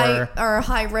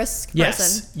high risk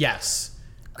person. yes.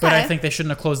 But I think they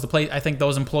shouldn't have closed the place. I think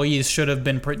those employees should have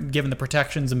been given the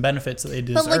protections and benefits that they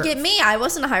deserve. But look at me. I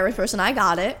wasn't a high risk person. I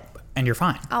got it. And you're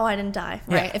fine. Oh, I didn't die.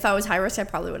 Right. Yeah. If I was high risk, I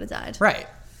probably would have died. Right.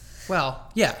 Well,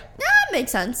 yeah. Yeah, it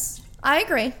makes sense. I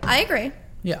agree.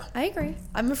 Yeah. I agree.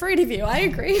 I'm afraid of you. I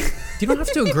agree. You don't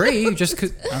have to agree just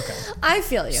because. Okay. I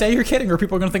feel you. Say you're kidding or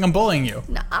people are going to think I'm bullying you.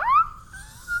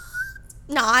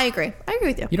 No, I agree. I agree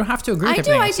with you. You don't have to agree with I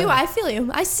do. everything I said. feel you.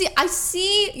 I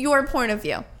see your point of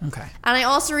view. Okay. And I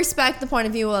also respect the point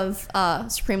of view of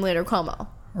Supreme Leader Cuomo.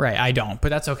 Right. I don't, but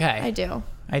that's okay. I do.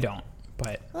 I don't,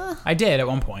 but I did at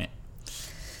one point.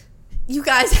 You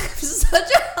guys have such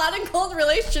a hot and cold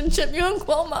relationship, you and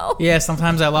Cuomo. Yeah,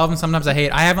 sometimes I love him, sometimes I hate.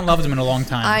 I haven't loved him in a long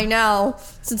time. I know.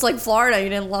 Since like Florida, you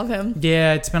didn't love him.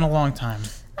 Yeah, it's been a long time.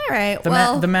 All right.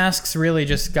 The masks really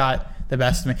just got the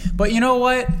best of me. But you know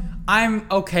what? I'm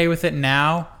okay with it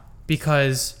now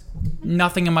because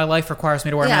nothing in my life requires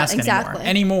me to wear a mask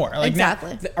anymore. Like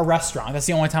exactly. Now, a restaurant. That's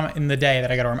the only time in the day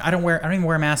that I got to wear. I don't even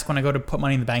wear a mask when I go to put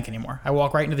money in the bank anymore. I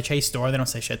walk right into the Chase store. They don't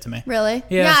say shit to me. Really?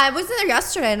 Yeah. I was there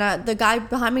yesterday, and the guy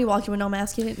behind me walking with no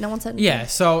mask. No one said anything. Yeah.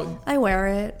 So I wear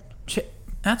it.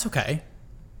 that's okay.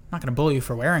 I'm not gonna bully you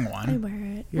for wearing one. I wear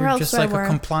it. You're Where else just do I like wear a it?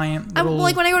 compliant I'm little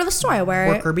like when I go to the store, I wear it.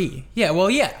 worker bee. Yeah. Well,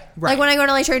 yeah. Right. Like when I go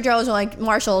to like Trader Joe's or like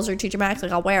Marshalls or TJ Maxx,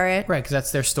 like I'll wear it. Right, because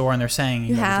that's their store and they're saying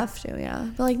You have to, yeah.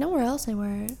 But like nowhere else, I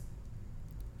wear it.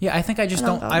 Yeah, I think I just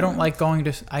don't. I don't like going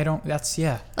to. I don't. That's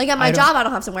yeah. Like at my job, I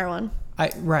don't have to wear one.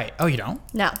 Right. Oh, you don't?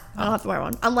 No, I don't have to wear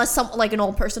one unless like an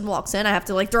old person walks in. I have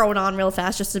to like throw it on real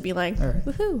fast just to be like right.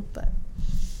 woohoo. But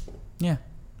yeah.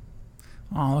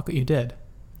 Oh, look what you did.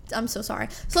 I'm so sorry.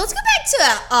 So let's go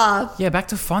back to back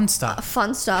to fun stuff.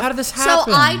 Fun stuff. How did this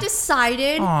happen? So I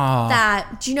decided Aw.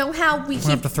 that. Do you know how we I'm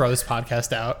gonna have to throw this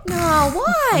podcast out. No,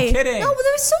 why? I'm kidding. No, but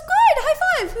it was so good.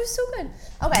 High five. It was so good.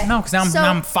 Okay. No, because now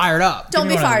I'm fired up. Don't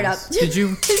Give me be one of fired up. these. Did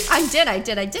you? I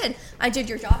did. I did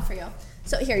your job for you.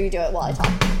 So here, you do it while I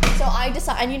talk. So I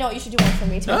decided, and you know what, you should do one for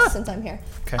me too, since I'm here.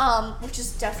 Okay. Which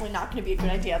is definitely not going to be a good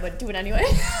idea, but do it anyway.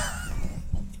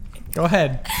 Go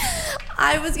ahead.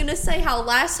 I was gonna say how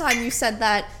last time you said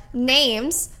that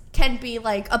names can be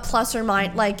like a plus or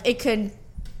minus, like it could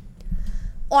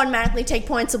automatically take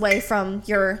points away from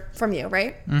you,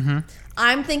 right? Mm-hmm.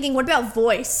 I'm thinking, what about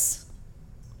voice?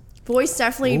 Voice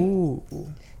definitely. Ooh.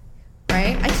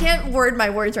 Right? I can't word my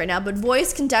words right now, but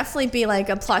voice can definitely be like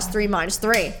a +3,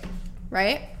 -3,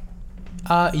 right?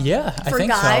 Yeah, I For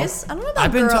think guys, so. I don't know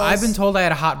about girls. I've been told I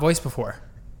had a hot voice before.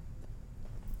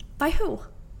 By who?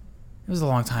 It was a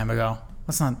long time ago.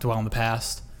 Let's not dwell in the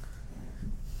past.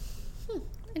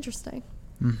 Interesting.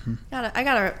 Mm-hmm. I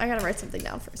gotta write something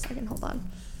down for a second. Hold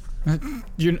on.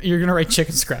 You're gonna write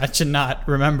chicken scratch and not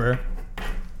remember.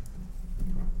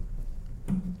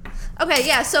 Okay,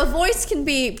 yeah. So voice can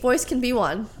be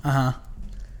one.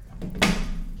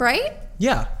 Right?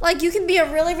 Yeah. Like you can be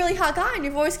a really really hot guy and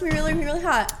your voice can be really really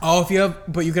hot. Oh,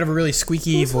 but you could have a really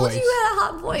squeaky Who voice. told you had a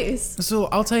hot voice? So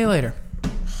I'll tell you later.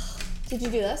 Did you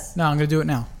do this? No, I'm gonna do it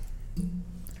now.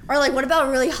 Or like, what about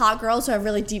really hot girls who have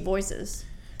really deep voices?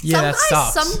 Yeah,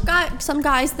 Some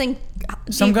guys think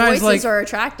some deep guys voices are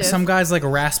attractive. Some guys like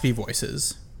raspy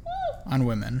voices on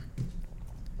women.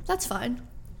 That's fine.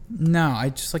 No, I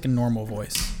just like a normal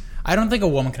voice. I don't think a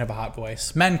woman can have a hot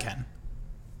voice. Men can.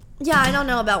 Yeah, I don't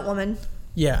know about women.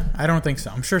 Yeah, I don't think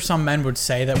so. I'm sure some men would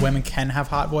say that women can have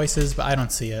hot voices, but I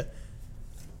don't see it.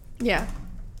 Yeah.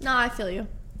 No, I feel you.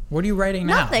 What are you writing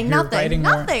now? Nothing. You're writing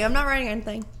more? Nothing. I'm not writing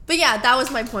anything. But yeah, that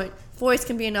was my point. Voice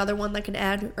can be another one that can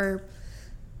add or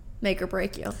make or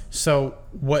break you. So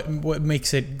what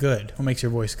makes it good? What makes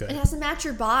your voice It good? has to match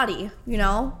your body, you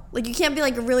know? Like you can't be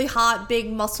like a really hot,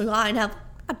 big muscle guy and have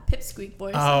a pipsqueak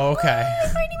voice. Oh, okay.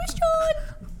 Hi, my name is John.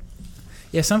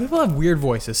 Yeah, some people have weird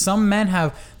voices. Some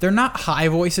men they're not high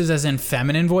voices as in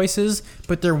feminine voices,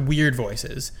 but they're weird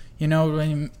voices. You know what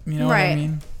I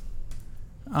mean?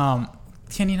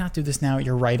 Can you not do this now at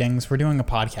your writings? We're doing a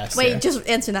podcast Wait, here. just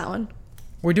answer that one.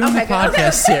 We're doing a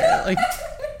podcast here. Like,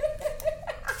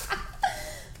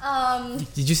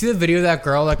 did you see the video of that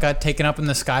girl that got taken up in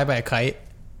the sky by a kite?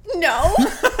 No.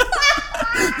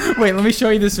 Wait, let me show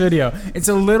you this video. It's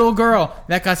a little girl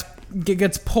that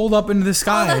gets pulled up into the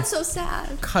sky. Oh, that's so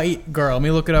sad. Kite girl. Let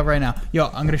me look it up right now. Yo,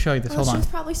 I'm going to show you this. Hold on. She's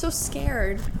probably so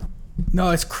scared.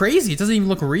 No, it's crazy. It doesn't even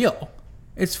look real.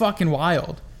 It's fucking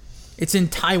wild. It's in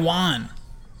Taiwan.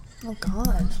 Oh,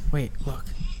 God. Wait, look.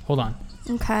 Hold on.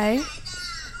 Okay.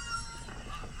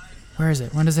 Where is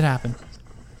it? When does it happen?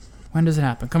 When does it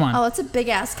happen? Come on. Oh, it's a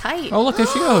big-ass kite. Oh, look, there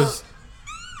she goes.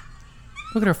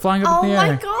 Look at her flying up in the air. Oh,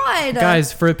 my God.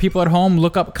 Guys, for people at home,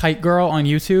 look up Kite Girl on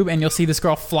YouTube, and you'll see this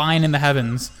girl flying in the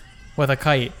heavens with a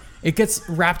kite. It gets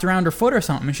wrapped around her foot or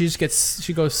something, and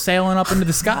she goes sailing up into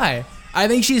the sky. I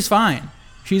think she's fine.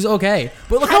 She's okay.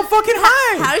 But look how fucking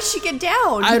high. How does she get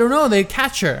down? I don't know. They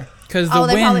catch her. Because the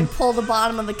they probably wind. pull the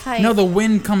bottom of the kite. No, the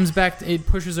wind comes back. It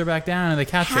pushes her back down, and they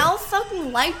catch her. How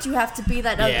fucking light do you have to be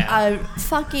that a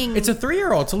fucking... It's a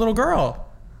 3-year-old. It's a little girl.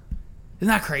 Isn't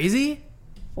that crazy?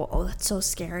 Whoa, that's so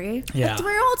scary. Yeah. A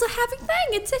 3-year-old's a heavy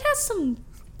thing. It has some...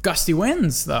 Gusty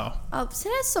winds, though. It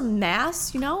has some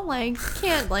mass, you know? Like, you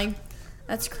can't, like...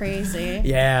 That's crazy.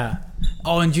 Yeah.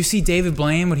 Oh, and did you see David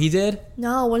Blaine, what he did?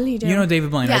 No, what did he do? You know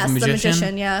David Blaine, yes, right? The magician? the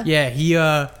magician, yeah.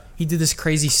 Yeah, he did this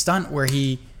crazy stunt where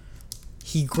he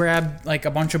grabbed like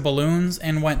a bunch of balloons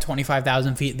and went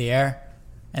 25,000 feet in the air.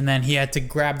 And then he had to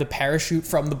grab the parachute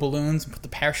from the balloons and put the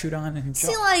parachute on and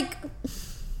See, like...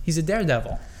 He's a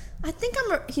daredevil. I think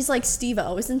he's like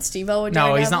Steve-O. Isn't Steve-O a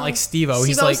daredevil? No, he's not like Steve-O.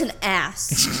 He's Steve-O's like... an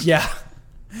ass. Yeah.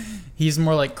 He's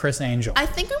more like Chris Angel. I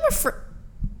think I'm afraid...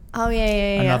 Oh,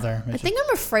 yeah. Another I think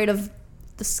I'm afraid of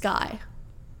the sky.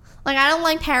 Like, I don't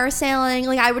like parasailing.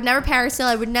 Like, I would never parasail.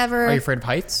 I would never... Are you afraid of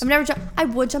heights? I've never jumped... I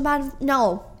would jump out of...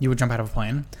 No. You would jump out of a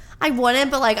plane? I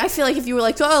wouldn't, but, like, I feel like if you were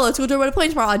like, oh, let's go jump out of a plane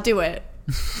tomorrow, I'd do it.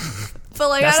 But,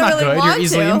 like, That's I don't not really good. want You're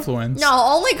easily to. influenced. No,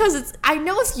 only because it's... I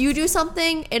know if you do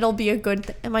something, it'll be a good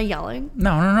thing. Am I yelling?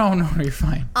 No, you're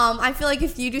fine. I feel like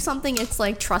if you do something, it's,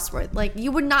 like, trustworthy. Like,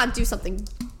 you would not do something...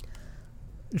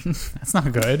 That's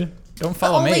not good. Don't But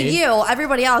follow only me. you.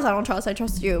 Everybody else, I don't trust. I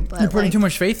trust you. But You're putting like, too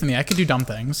much faith in me. I could do dumb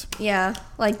things. Yeah,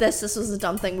 like this was a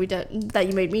dumb thing we did that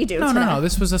you made me do. No, today. no.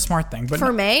 This was a smart thing. But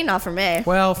For me, not for me.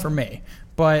 Well, for me.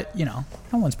 But, no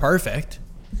one's perfect.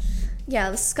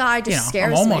 Yeah, the sky just scares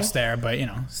I'm me. almost there, but,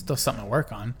 still something to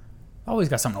work on. Always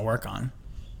got something to work on.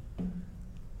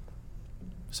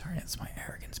 Sorry, that's my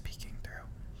arrogance peeking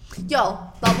through. Yo,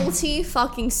 bubble tea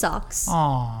fucking sucks.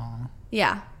 Aww.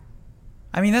 Yeah.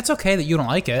 I mean, that's okay that you don't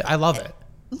like it. I love it.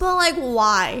 But, like,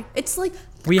 why? It's like...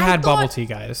 We had bubble tea,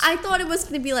 guys. I thought it was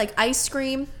going to be, like, ice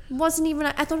cream. It wasn't even...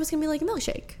 I thought it was going to be, like, a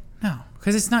milkshake. No,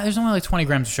 because it's not... There's only, like, 20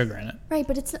 grams of sugar in it. Right,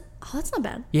 but it's... Oh, that's not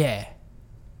bad. Yeah.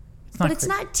 But it's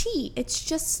not tea. It's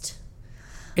just.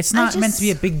 It's not meant to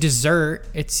be a big dessert.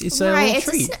 It's a little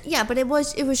treat. But it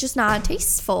was just not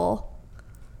tasteful.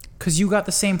 Because you got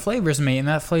the same flavor as me, and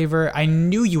that flavor, I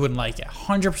knew you wouldn't like it.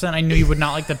 100% I knew you would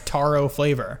not like the taro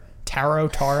flavor. Taro.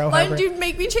 Why did you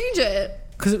make me change it?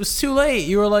 Because it was too late.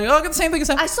 You were like, oh, I got the same thing as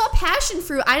that. I saw passion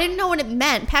fruit. I didn't know what it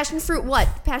meant. Passion fruit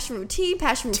what? Passion fruit tea,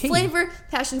 passion fruit flavor,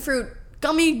 passion fruit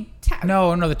gummy.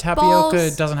 No, the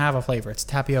tapioca doesn't have a flavor. It's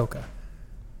tapioca.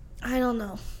 I don't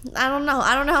know. I don't know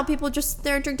how people just sit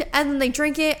there and drink it, and then they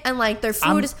drink it, and like their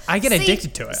food is. I get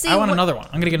addicted to it. I want another one.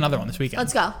 I'm gonna get another one this weekend.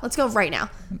 Let's go. Let's go right now.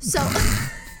 So,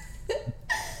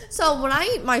 so when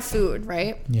I eat my food,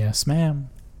 right? Yes, ma'am.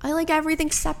 I like everything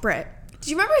separate.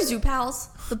 Do you remember Zoo Pals?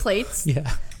 The plates?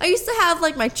 Yeah. I used to have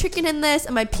like my chicken in this,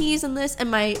 and my peas in this, and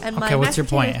my Okay, what's your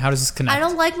point? How does this connect? I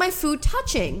don't like my food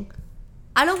touching.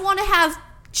 I don't want to have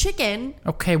chicken.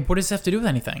 Okay, what does this have to do with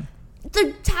anything?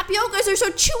 The tapiocas are so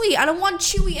chewy. I don't want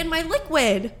chewy in my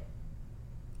liquid.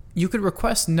 You could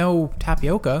request no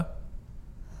tapioca.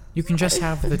 You can just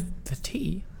have the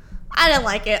tea. I didn't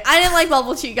like it. I didn't like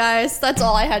bubble tea, guys. That's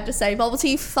all I had to say. Bubble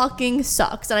tea fucking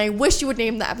sucks. And I wish you would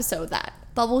name the episode that.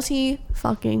 Bubble tea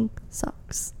fucking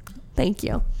sucks. Thank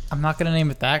you. I'm not going to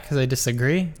name it that because I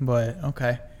disagree, but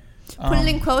okay. Put it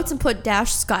in quotes and put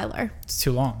Skylar. It's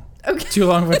too long. Okay. Too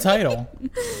long of a title.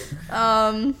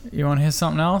 You want to hear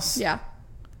something else? Yeah.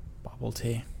 Bubble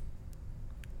tea.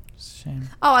 Shame.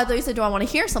 Oh, I thought you said, do I want to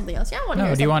hear something else? Yeah, I want to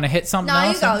hear No, do you want to hit something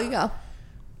else? No, you go. All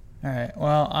right.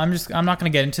 Well, I'm not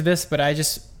going to get into this, but I'm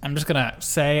just going to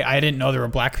say I didn't know there were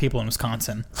black people in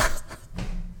Wisconsin.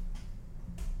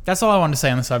 That's all I wanted to say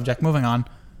on the subject. Moving on.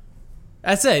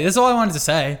 That's it. That's all I wanted to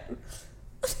say.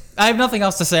 I have nothing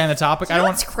else to say on the topic. Do you know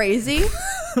what's crazy?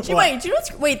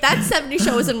 Wait, that 70s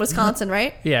show is in Wisconsin,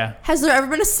 right? Yeah. Has there ever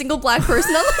been a single black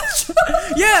person on that show?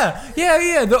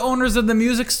 Yeah. The owners of the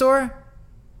music store.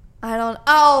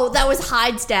 Oh, that was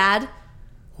Hyde's dad.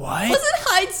 What? Wasn't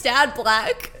Hyde's dad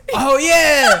black? Oh,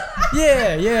 yeah.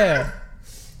 Yeah.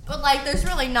 But, like, there's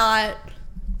really not.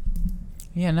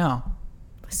 Yeah, no.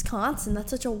 Wisconsin, that's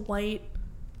such a white.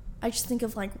 I just think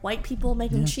of, like, white people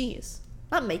making cheese.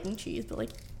 Not making cheese, but, like,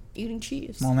 eating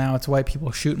cheese. Well, now it's white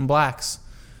people shooting blacks.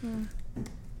 And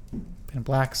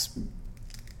blacks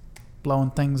blowing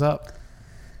things up.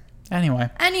 Anyway,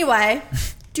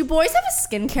 do boys have a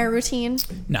skincare routine?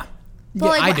 No. But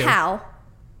like, I do. How?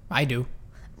 I do.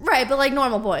 Right, but like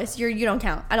normal boys, you don't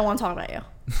count. I don't want to talk about you.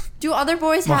 Do other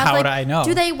boys well, have how like? Would I know?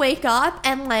 Do they wake up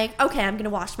and like, okay, I'm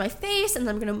gonna wash my face and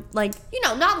I'm gonna like,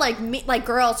 not like me, like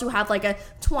girls who have like a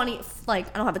 20, like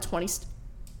I don't have a 20.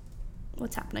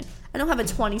 What's happening? I don't have a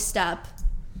 20-step.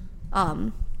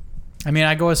 I mean,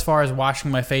 I go as far as washing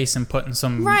my face and putting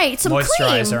some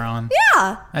moisturizer cream. on.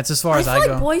 Yeah. That's as far as I feel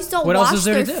go. Like boys don't what wash else is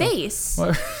there their to do? face.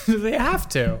 What, do they have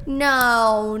to?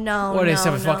 No. What, they just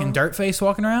have a fucking dirt face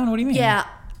walking around? What do you mean? Yeah.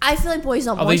 I feel like boys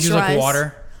don't moisturize. They use like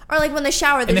water? Or like when they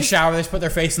shower. In the shower, they just put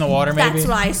their face in the water, maybe? That's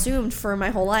what I assumed for my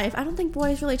whole life. I don't think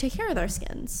boys really take care of their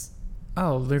skins.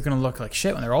 Oh, they're going to look like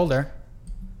shit when they're older.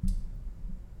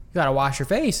 You got to wash your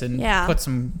face and put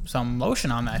some lotion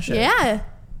on that shit. Yeah.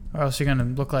 Or else you're going to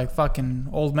look like fucking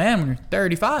old man when you're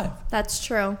 35. That's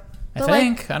true. I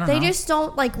don't know. They just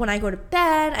don't, like, when I go to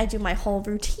bed, I do my whole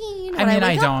routine.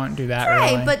 I don't do that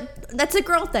really. Right, but that's a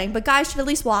girl thing. But guys should at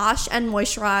least wash and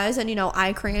moisturize and,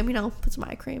 eye cream, put some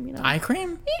eye cream, Eye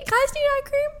cream? Yeah, guys need eye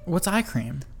cream. What's eye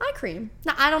cream? Eye cream.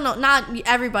 No, I don't know. Not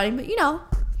everybody, but,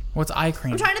 What's eye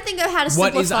cream? I'm trying to think of how to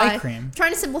simplify. What is eye cream? I'm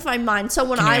trying to simplify mine. So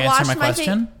when Can you I wash my my face,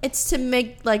 question? it's to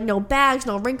make, like, no bags,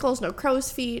 no wrinkles, no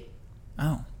crow's feet.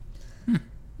 Oh.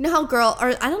 You know how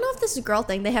I don't know if this is a girl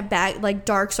thing. They have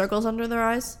dark circles under their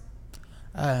eyes.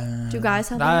 Do guys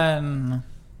have that?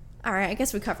 All right, I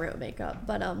guess we cover it with makeup,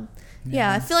 but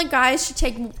yeah, I feel like guys should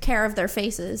take care of their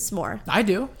faces more. I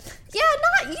do. Yeah,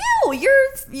 not you.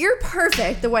 You're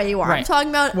perfect the way you are. Right. I'm talking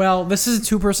about. Well, this is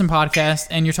a 2-person podcast,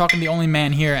 and you're talking to the only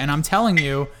man here, and I'm telling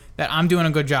you that I'm doing a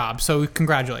good job. So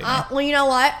congratulate me. Well, you know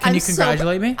what? Can you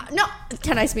congratulate me? No.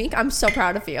 Can I speak? I'm so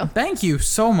proud of you. Thank you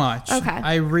so much. Okay.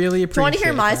 I really appreciate it. Do you want to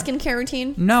hear my skincare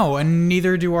routine? No, and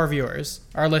neither do our viewers,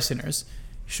 our listeners.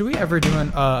 Should we ever do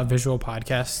a visual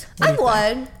podcast? I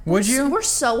would. Would you? We're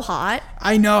so hot.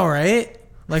 I know, right?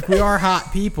 Like, we are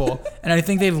hot people, and I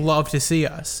think they'd love to see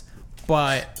us.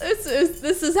 But this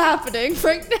is happening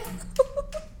right now.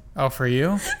 Oh, for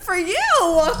you? For you.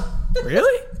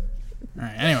 Really? All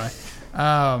right. Anyway,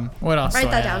 what else?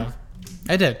 Write that down.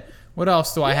 I did. What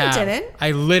else do I have? You didn't.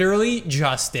 I literally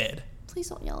just did. Please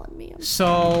don't yell at me.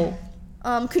 So.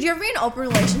 Could you ever be in an open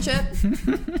relationship?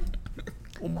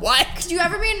 What? Could you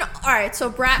ever be in? All right.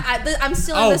 So I'm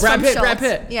still in this Brad Pitt. Schultz. Brad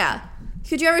Pitt. Yeah.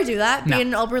 Could you ever do that? No. Be in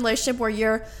an open relationship where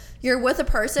you're with a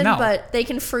person, No. but they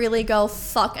can freely go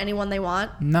fuck anyone they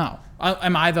want? No.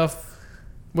 Am I the...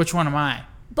 Which one am I?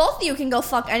 Both of you can go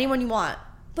fuck anyone you want.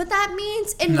 But that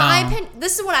means, in No. my opinion,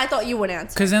 this is what I thought you would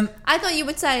answer. Because then... I thought you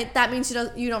would say that means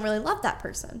you don't really love that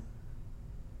person.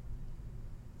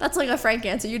 That's like a frank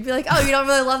answer. You'd be like, oh, you don't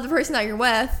really love the person that you're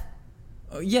with.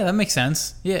 Yeah, that makes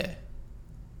sense. Yeah.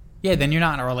 Yeah, then you're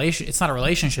not in a relation. It's not a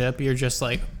relationship. You're just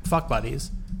like fuck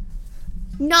buddies.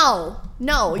 No.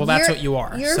 Well, that's what you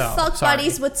are, You're so, fuck sorry.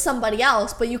 buddies with somebody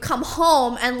else, but you come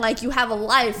home and like you have a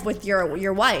life with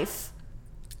your wife.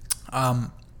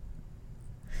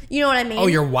 You know what I mean? Oh,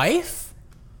 your wife?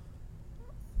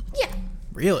 Yeah.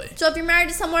 Really? So if you're married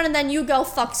to someone and then you go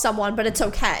fuck someone, but it's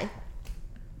okay.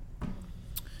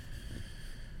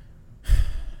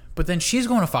 But then she's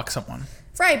going to fuck someone.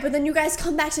 Right, but then you guys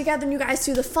come back together and you guys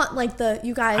do the fun, like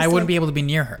you guys. I wouldn't be able to be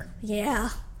near her. Yeah.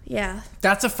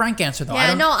 That's a frank answer, though.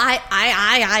 Yeah, no,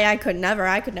 I could never.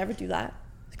 I could never do that.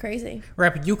 It's crazy.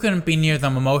 Right, but you couldn't be near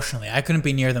them emotionally. I couldn't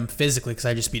be near them physically because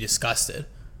I'd just be disgusted.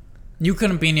 You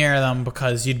couldn't be near them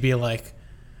because you'd be like,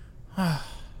 oh,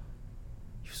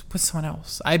 you're with someone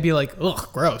else. I'd be like, ugh,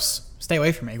 gross. Stay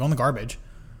away from me. Go in the garbage.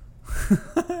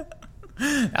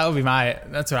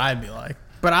 That's what I'd be like.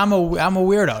 But I'm a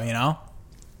weirdo, you know?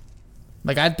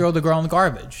 Like, I'd throw the girl in the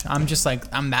garbage. I'm just like,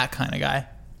 I'm that kind of guy.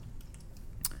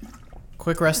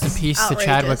 Quick rest in peace to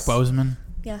Chadwick Boseman.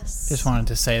 Yes. Just wanted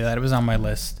to say that. It was on my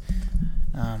list.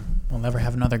 We'll never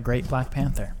have another great Black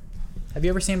Panther. Have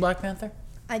you ever seen Black Panther?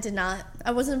 I did not.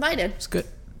 I wasn't invited. It's good.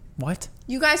 What?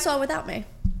 You guys saw it without me.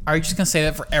 Are you just going to say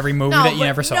that for every movie that you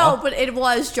never saw? No, but it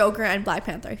was Joker and Black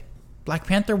Panther. Black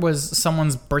Panther was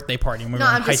someone's birthday party when we were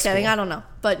in I'm high just kidding. school. I don't know.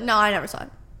 But no, I never saw it.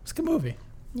 It's a good movie.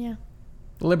 Yeah.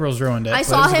 The liberals ruined it. I but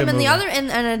saw it was a him good in the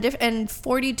movie. other, in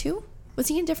 42? Was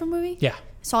he in a different movie? Yeah.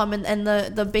 I saw him in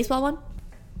the baseball one.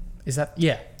 Is that...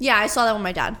 Yeah. Yeah, I saw that with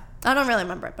my dad. I don't really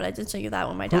remember it, but I did show you that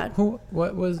with my dad.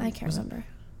 What was... I can't remember.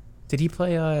 Did he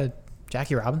play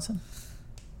Jackie Robinson?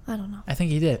 I don't know. I think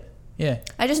he did. Yeah.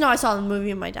 I just know I saw the movie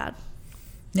with my dad.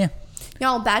 Yeah.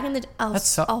 Y'all, back in the... That's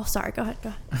sorry. Go ahead.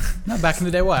 No, back in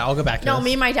the day, what? I'll go back to No, this.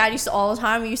 me and my dad used to all the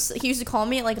time. He used to call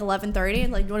me at like 11:30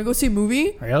 and like, you want to go see a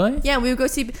movie? Really? Yeah, we would go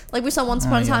see, like, we saw Once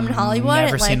Upon a Time in Hollywood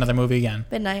Never at see like another movie again.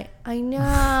 midnight. I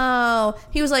know.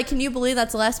 He was like, can you believe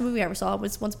that's the last movie I ever saw?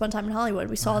 Was Once Upon a Time in Hollywood.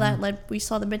 We saw that, like, we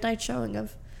saw the midnight showing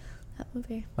of that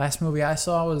movie. Last movie I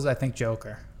saw was, I think,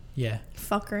 Joker. Yeah.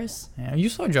 Fuckers. Yeah. You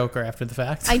saw Joker after the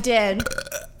fact. I did.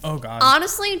 Oh, God.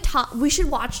 Honestly, we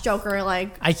should watch Joker.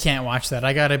 Like, I can't watch that.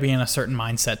 I gotta be in a certain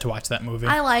mindset to watch that movie.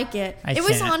 I like it. It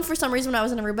was can't. on for some reason when I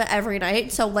was in Aruba every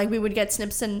night. So like we would get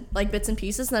snips and like bits and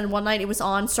pieces. And then one night it was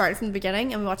on, started from the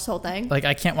beginning, and we watched the whole thing. Like,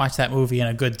 I can't watch that movie in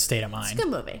a good state of mind. It's a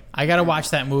good movie. I gotta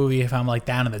watch that movie if I'm like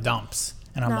down in the dumps.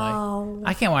 And I'm No. like,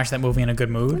 I can't watch that movie in a good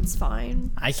mood. It's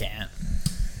fine. I can't.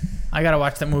 I gotta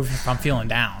watch that movie if I'm feeling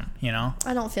down, you know?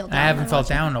 I don't feel down. I haven't felt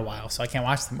watch it. down in a while, so I can't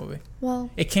watch the movie. Well,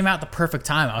 It came out at the perfect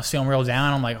time. I was feeling real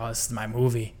down. I'm like, oh, this is my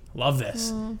movie. Love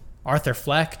this. Arthur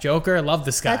Fleck, Joker, love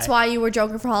this guy. that's why you were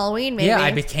Joker for Halloween, maybe. Yeah,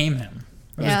 I became him.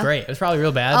 It Yeah. was great. It was probably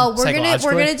real bad. Oh, we're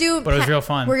gonna do. but it was real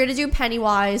fun. We're gonna do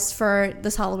Pennywise for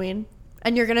this Halloween,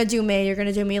 and you're gonna do me. You're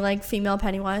gonna do me like female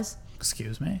Pennywise,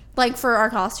 Excuse me. like for our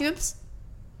costumes.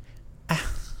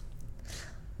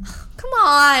 Come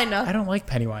on. I don't like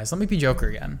Pennywise. Let me be Joker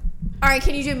again. All right,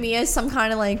 can you do me as some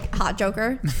kind of like hot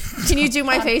Joker? Can you do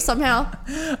my face somehow?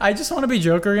 I just want to be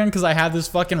Joker again because I have this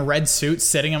fucking red suit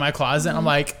sitting in my closet. And I'm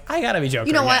like, I gotta be Joker.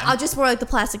 You know what? again. I'll just wear like the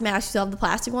plastic mask. You still have the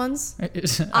plastic ones. I-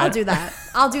 I'll do that.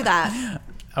 I'll do that.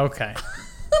 Okay.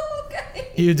 Okay.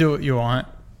 You do what you want.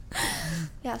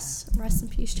 Yes. Rest in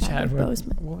peace, Chadwick Chadwick.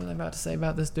 Boseman. What was I about to say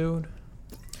about this dude?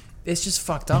 It's just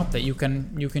fucked up that you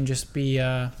can just be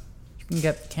you can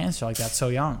get cancer like that so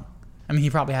young. I mean, he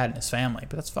probably had it in his family,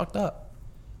 but that's fucked up.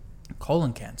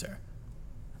 Colon cancer.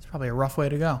 That's probably a rough way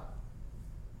to go.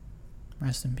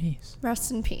 Rest in peace. Rest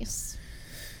in peace.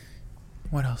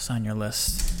 What else on your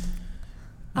list?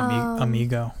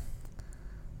 Amigo.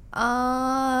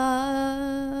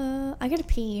 I gotta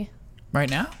pee. Right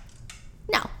now?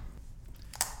 No.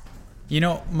 You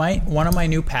know, one of my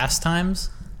new pastimes,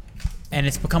 and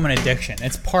it's become an addiction.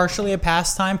 It's partially a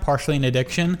pastime, partially an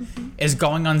addiction, is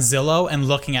going on Zillow and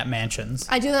looking at mansions.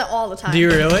 I do that all the time. Do you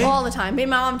really? All the time. Me and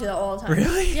my mom do that all the time.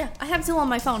 Really? Yeah. I have Zillow on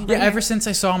my phone. Yeah, right ever here. since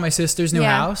I saw my sister's new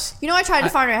house. You know, I tried to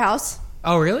find her house.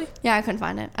 Oh, really? Yeah, I couldn't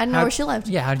find it. I didn't know where she lived.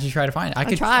 Yeah, how did you try to find it? I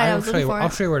tried. I I'll was show looking you. for it. I'll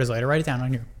show you where it is later. Write it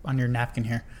down on your napkin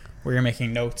here, where you're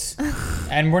making notes.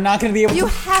 And we're not going to be able You to.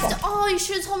 have to. Oh, you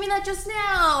should have told me that just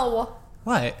now.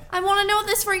 What? I want to know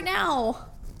this right now.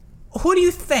 Who do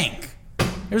you think?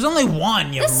 There's only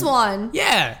one. This one.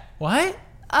 Yeah. What?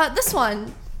 This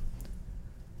one.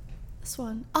 This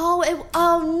one.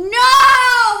 Oh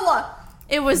no!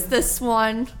 It was this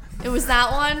one. It was that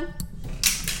one.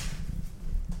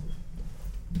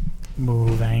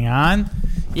 Moving on.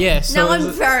 Yeah, so... Now I'm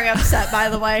very upset, by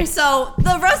the way. So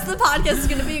the rest of the podcast is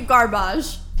going to be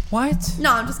garbage. What?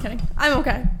 No, I'm just kidding. I'm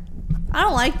okay. I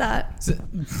don't like that.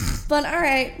 But all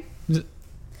right.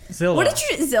 Zillow. What did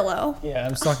you do? Zillow. Yeah, I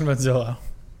was talking about Zillow.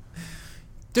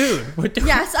 Dude, what the...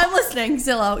 Yes, I'm listening.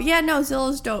 Zillow. Yeah, no,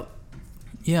 Zillow's dope.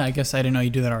 Yeah, I guess I didn't know you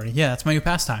do that already. Yeah, that's my new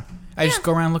pastime. I just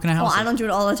go around looking at houses. Well, I don't do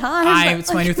it all the time.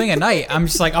 It's my new thing at night. I'm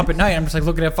just like up at night. I'm just like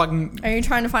looking at fucking... Are you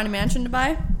trying to find a mansion to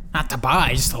buy? Not to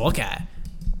buy, just to look at.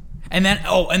 And then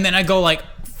I go like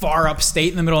far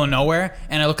upstate in the middle of nowhere,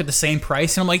 and I look at the same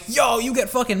price, and I'm like, yo, you get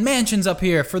fucking mansions up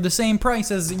here for the same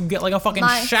price as you get like a fucking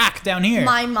shack down here.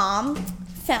 My mom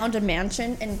found a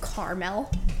mansion in Carmel.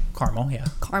 Carmel, yeah.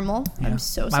 Carmel? Yeah. I'm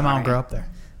so My sorry. mom grew up there.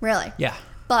 Really? Yeah.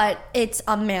 But it's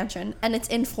a mansion, and it's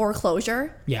in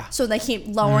foreclosure. Yeah. So they keep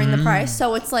lowering the price,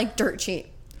 so it's like dirt cheap.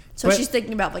 So she's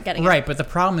thinking about like getting it. Right, but the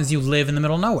problem is you live in the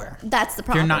middle of nowhere. That's the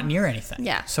problem. You're not near anything.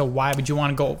 Yeah. So why would you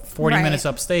want to go 40 minutes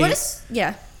upstate?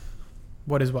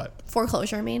 What is what?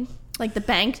 Foreclosure, I mean? Like the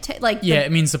bank, Yeah,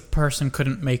 it means the person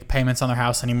couldn't make payments on their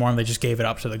house anymore, and they just gave it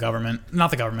up to the government.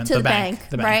 Not the government, to the bank.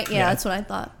 The bank. Right? Yeah, that's what I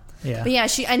thought. Yeah. But yeah,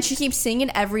 she keeps seeing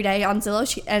it every day on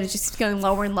Zillow, and it's just getting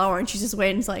lower and lower, and she's just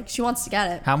waiting. It's like, she wants to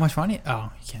get it. How much money?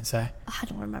 Oh, you can't say. I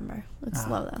don't remember. It's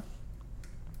low, though.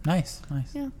 Nice.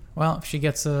 Yeah. Well, if she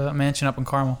gets a mansion up in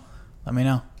Carmel, let me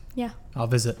know. Yeah. I'll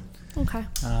visit. Okay.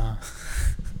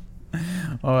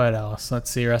 What else? Let's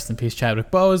see. Rest in peace,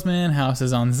 Chadwick Boseman.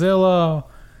 Houses on Zillow.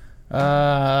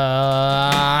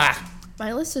 My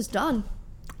list is done.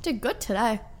 Did good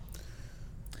today.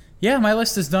 Yeah, my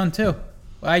list is done too.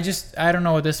 I don't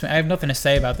know what this means. I have nothing to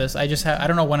say about this. I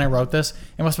don't know when I wrote this.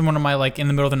 It must have been one of my, like, in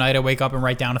the middle of the night, I wake up and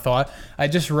write down a thought. I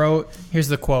just wrote, here's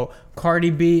the quote, Cardi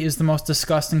B is the most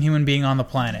disgusting human being on the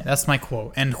planet. That's my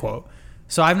quote, end quote.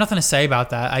 So I have nothing to say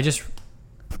about that.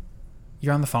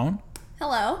 You're on the phone?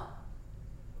 Hello?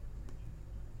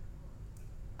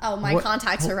 Oh, my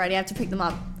contacts are ready. I have to pick them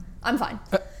up. I'm fine.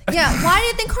 Yeah, why do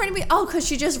you think Cardi B... Oh, because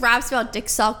she just raps about dick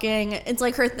sucking. It's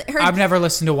like her I've never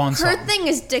listened to one song. Her thing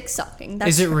is dick sucking.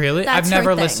 Is it really? I've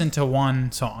never listened to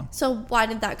one song. So why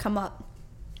did that come up?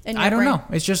 I don't know.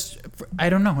 It's just... I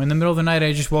don't know. In the middle of the night,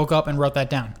 I just woke up and wrote that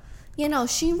down. You know,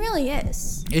 she really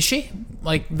is. Is she?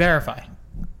 Like, verify.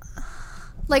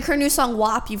 Like her new song,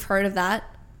 WAP, you've heard of that?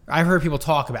 I've heard people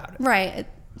talk about it. Right.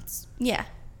 Yeah.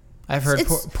 I've heard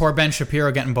poor Ben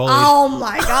Shapiro getting bullied. Oh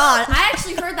my God. I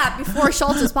actually heard that before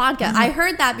Schultz's podcast. I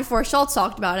heard that before Schultz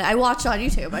talked about it. I watched it on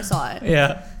YouTube. I saw it.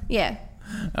 Yeah. Yeah.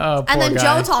 Oh, poor And then guy.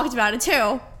 Joe talked about it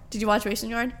too. Did you watch Racing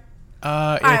Yard?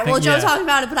 All right. Well, Joe talked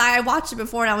about it, but I watched it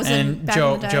before, and I was back in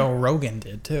the day. Joe Rogan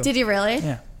did too. Did he really?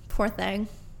 Yeah. Poor thing.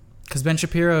 Because Ben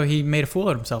Shapiro, he made a fool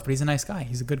of himself, but he's a nice guy.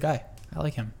 He's a good guy. I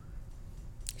like him.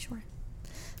 Sure.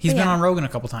 He's been on Rogan a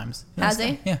couple times. Has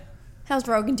he? Yeah. How's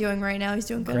Rogan doing right now? He's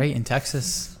doing good. Great in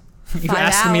Texas. You 5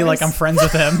 asking me like I'm friends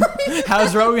with him.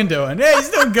 How's Rogan doing? Yeah, he's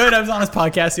doing good. I was on his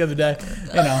podcast the other day.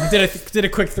 You know, did a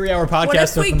quick 3-hour podcast. What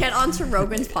if we with him. get onto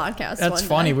Rogan's podcast? That's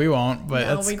funny. Day? We won't, but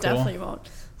no, that's we cool. definitely won't.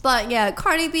 But yeah,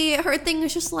 Cardi B, her thing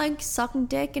is just like sucking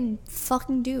dick and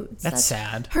fucking dudes. That's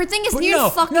sad. Her thing is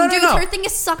fucking dudes. No. Her thing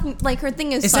is sucking. Like her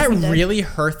thing is. Is that sucking dick. really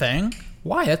her thing?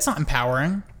 Why? That's not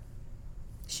empowering.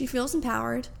 She feels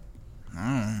empowered.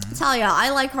 Tell ya, I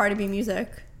like Cardi B music.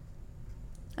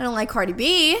 I don't like Cardi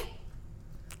B.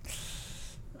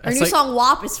 Her new song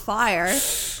WAP is fire.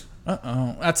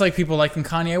 That's like people liking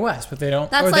Kanye West, but they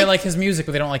don't. That's they like his music,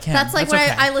 but they don't like him. That's like when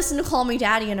okay. I listened to Call Me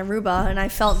Daddy in Aruba, and I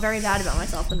felt very bad about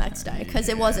myself the next day because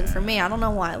it wasn't for me. I don't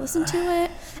know why I listened to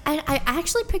it, and I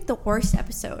actually picked the worst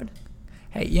episode.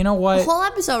 Hey, you know what? The whole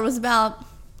episode was about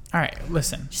All right,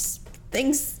 listen. just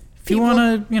things. If you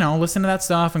want to, listen to that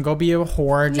stuff and go be a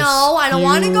whore. Just, no, I don't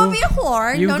want to go be a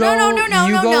whore.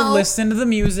 No. Listen to the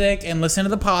music and listen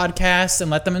to the podcast and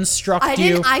let them instruct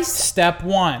you. Step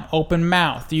 1, open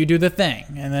mouth. You do the thing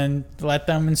and then let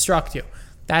them instruct you.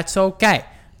 That's okay.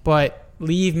 But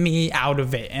leave me out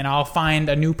of it and I'll find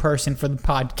a new person for the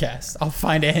podcast. I'll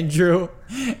find Andrew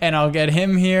and I'll get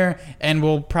him here and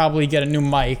we'll probably get a new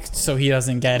mic so he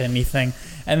doesn't get anything.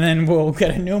 And then we'll get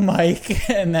a new mic,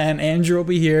 and then Andrew will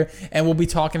be here, and we'll be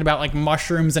talking about like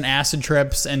mushrooms and acid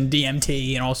trips and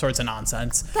DMT and all sorts of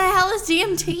nonsense. The hell is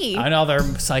DMT? Another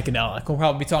psychedelic. We'll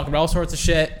probably be talking about all sorts of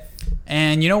shit.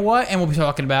 And you know what? And we'll be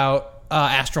talking about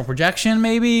astral projection,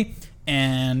 maybe.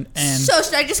 And so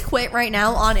should I just quit right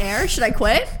now on air? Should I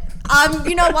quit?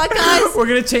 You know what, guys?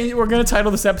 We're gonna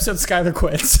title this episode "Skylar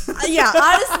Quits." Yeah,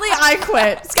 honestly, I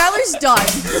quit. Skylar's done.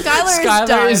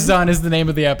 Skylar is done is the name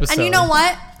of the episode. And you know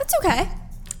what? That's okay.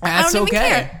 I That's don't even okay.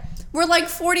 care. We're like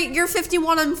 40. You're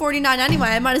 51 and 49 anyway.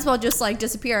 I might as well just like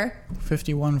disappear.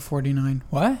 51-49.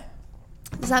 What?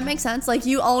 Does that make sense? Like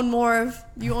you own more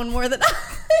than I.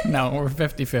 No, we're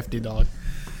 50-50, dog.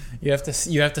 You have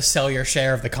to sell your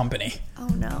share of the company. Oh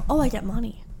no. Oh, I get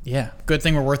money. Yeah. Good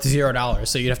thing we're worth $0.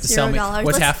 So you'd have to sell me. $0.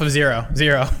 What's half of zero?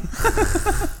 Zero.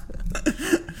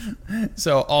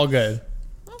 So all good.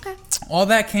 Okay. All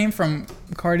that came from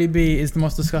Cardi B is the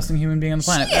most disgusting human being on the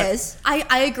planet. She is.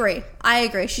 I agree.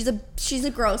 She's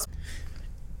a gross.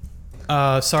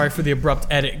 Sorry for the abrupt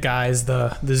edit, guys.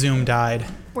 The Zoom died.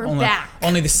 We're back.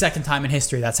 Only the second time in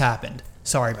history that's happened.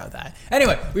 Sorry about that.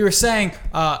 Anyway, we were saying,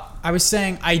 I was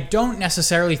saying, I don't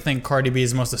necessarily think Cardi B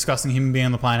is the most disgusting human being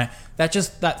on the planet.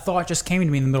 That thought just came to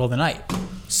me in the middle of the night.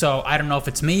 So I don't know if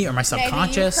it's me or my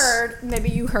subconscious. Maybe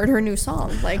you heard her new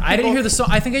song. Like I didn't hear the song.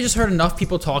 I think I just heard enough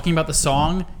people talking about the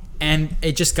song, and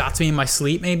it just got to me in my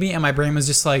sleep, maybe, and my brain was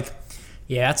just like,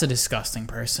 yeah, that's a disgusting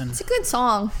person. It's a good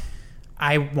song.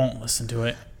 I won't listen to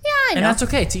it. Yeah, I know. And that's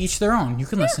okay. To each their own. You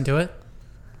can listen to it.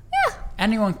 Yeah.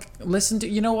 Anyone listen to.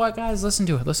 You know what, guys? Listen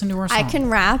to it. Listen to her song. I can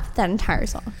rap that entire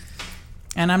song.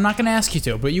 And I'm not going to ask you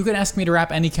to, but you can ask me to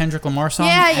rap any Kendrick Lamar song,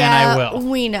 Yeah, and yeah. I will.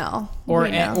 We know. Or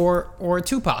We know. or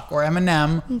Tupac, or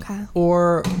Eminem, Okay.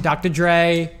 or Dr.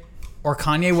 Dre, or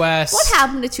Kanye West. What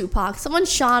happened to Tupac? Someone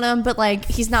shot him, but like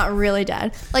he's not really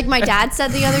dead. Like my dad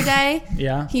said the other day.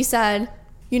 Yeah. He said,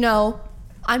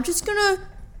 I'm just gonna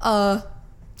I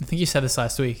think you said this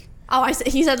last week.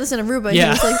 he said this in Aruba. Yeah.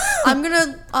 He was like, I'm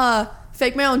gonna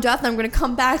fake my own death and I'm gonna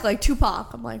come back like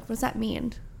Tupac. I'm like, what does that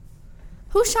mean?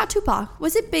 Who shot Tupac?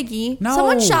 Was it Biggie? No.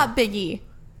 Someone shot Biggie.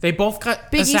 They both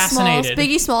got Biggie assassinated. Smalls.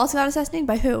 Biggie Smalls got assassinated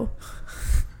by who?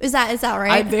 Is that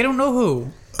right? They don't know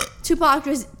who. Tupac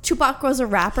was a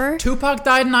rapper. Tupac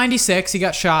died in 96. He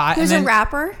got shot. He was a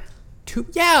rapper.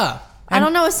 Yeah. I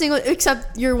don't know a single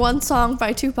except your one song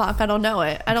by Tupac. I don't know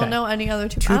it. I don't know any other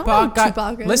Tupac. I don't know who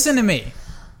Tupac is. Listen to me.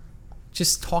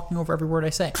 Just talking over every word I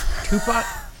say.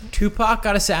 Tupac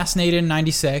got assassinated in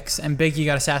 96 and Biggie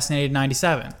got assassinated in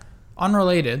 97.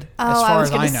 Unrelated, as far as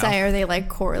I know. I was gonna say, are they like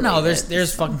correlated? No,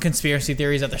 there's fucking conspiracy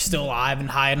theories that they're still alive and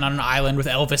hiding on an island with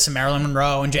Elvis and Marilyn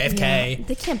Monroe and JFK. Yeah,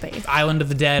 they can't be. Island of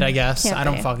the Dead, I guess. I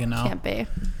don't fucking know. Can't be.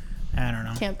 I don't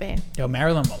know. Can't be. Yo,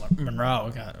 Marilyn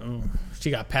Monroe she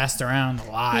got passed around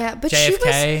a lot. Yeah, but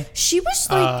JFK. she was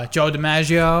like Joe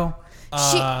DiMaggio.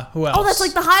 Who else? Oh, that's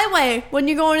like the highway when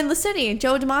you're going in the city.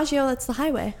 Joe DiMaggio, that's the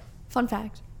highway. Fun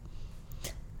fact.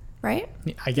 Right?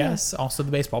 I guess. Yeah. Also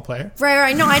the baseball player.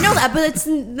 Right. No, I know that, but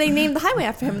they named the highway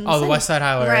after him. The West Side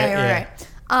Highway, right?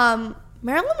 Right.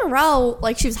 Marilyn Monroe,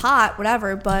 like she was hot,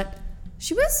 whatever, but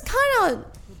she was kind of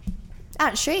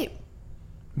out of shape.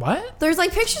 What? There's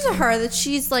like pictures of her that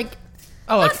she's like.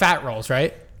 Oh, like fat rolls,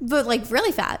 right? But like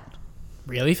really fat.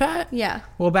 Really fat? Yeah.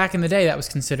 Well, back in the day, that was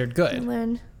considered good.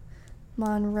 Marilyn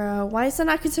Monroe. Why is that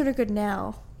not considered good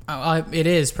now? It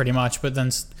is pretty much, but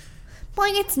then.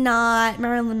 Like it's not.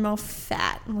 Marilyn Monroe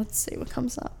fat. Let's see what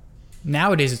comes up.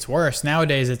 Nowadays it's worse.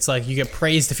 Nowadays it's like you get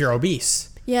praised if you're obese.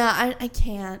 Yeah, I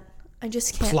can't. I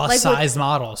just can't. Plus like, size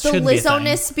models. The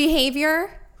Lizzo-ness behavior.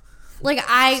 Like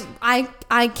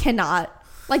I cannot.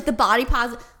 Like the body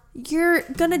positive. You're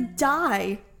gonna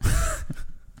die.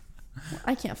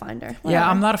 I can't find her. Whatever. Yeah,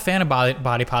 I'm not a fan of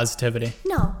body positivity.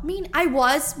 No, I mean, I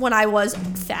was when I was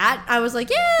fat. I was like,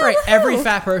 yeah, right. Woohoo. Every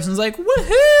fat person's like,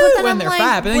 woohoo, when they're like,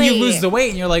 fat. But then you lose the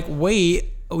weight and you're like, wait,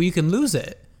 you can lose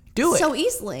it. Do it. So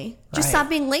easily. Just stop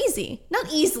being lazy.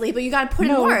 Not easily, but you got to put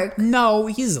in work. No,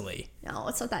 easily. No,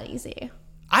 it's not that easy.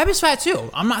 I was fat too.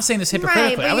 I'm not saying this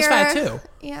hypocritically. I was fat too.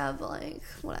 Yeah, but like,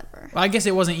 whatever. Well, I guess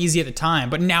it wasn't easy at the time,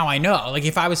 but now I know. Like,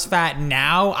 if I was fat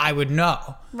now, I would know.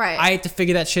 Right. I had to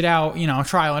figure that shit out,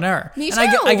 trial and error. Me too.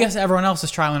 And I guess everyone else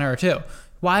is trial and error too.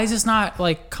 Why is this not,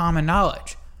 like, common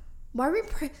knowledge? Why are we...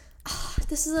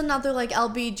 this is another, like,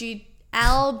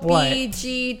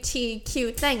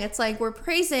 LBGTQ thing. It's like, we're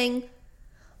praising...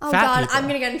 Oh, fat God, people. I'm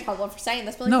going to get in trouble for saying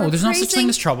this. But like, no, there's no such thing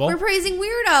as trouble. We're praising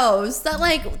weirdos that,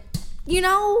 like...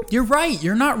 You're right.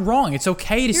 You're not wrong. It's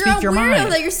okay to speak your mind. You're a weirdo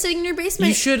that you're sitting in your basement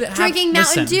you should drinking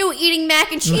Mountain Dew, eating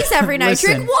mac and cheese every night.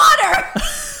 Drink water!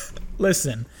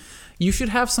 Listen, you should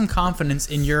have some confidence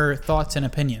in your thoughts and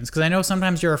opinions, because I know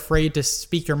sometimes you're afraid to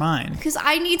speak your mind. Because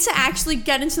I need to actually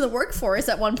get into the workforce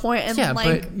at one point. And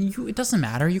but it doesn't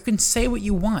matter. You can say what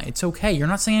you want. It's okay. You're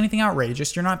not saying anything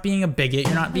outrageous. You're not being a bigot.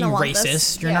 You're not being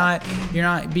racist. You're not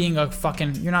being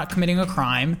you're not committing a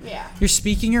crime. Yeah. You're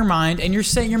speaking your mind, and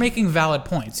you're making valid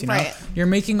points. Right. You're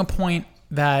making a point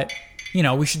that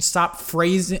we should stop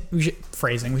phrasing. We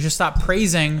should stop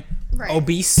praising Right.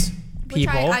 obese Which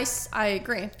people. I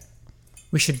agree.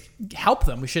 We should help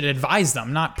them. We should advise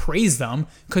them, not praise them,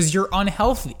 because you're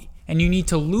unhealthy and you need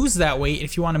to lose that weight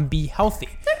if you want to be healthy.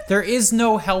 There is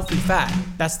no healthy fat.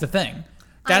 That's the thing.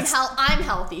 I'm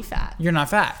healthy fat. You're not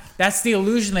fat. That's the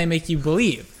illusion they make you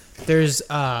believe. There's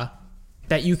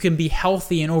that you can be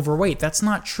healthy and overweight. That's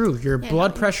not true. Your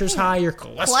blood pressure's high, your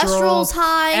Cholesterol's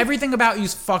high. Everything about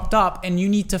you's fucked up, and you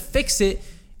need to fix it.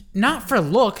 Not for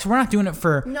looks. We're not doing it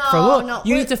for look. No.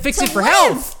 You need to fix it for live.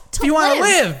 health. If you want to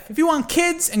live. live, if you want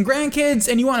kids and grandkids,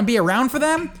 and you want to be around for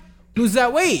them, lose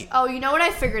that weight. Oh, you know what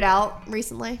I figured out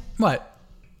recently? What?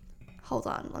 Hold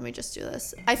on, let me just do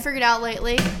this. I figured out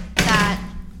lately that,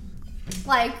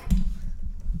 like,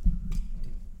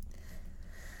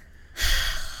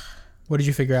 What did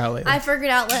you figure out lately? I figured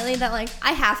out lately that, like,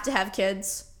 I have to have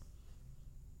kids.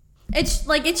 It's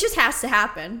like, it just has to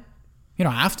happen. You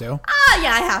don't have to.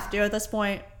 Yeah, I have to at this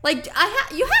point. Like,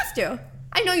 you have to.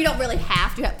 I know you don't really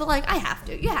have to, but, like, I have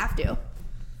to. You have to.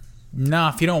 No,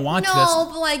 if you don't want to, No,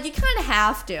 but, like, you kind of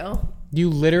have to. you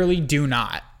literally do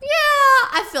not. Yeah,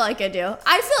 I feel like I do.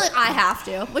 I feel like I have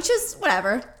to, which is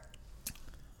whatever.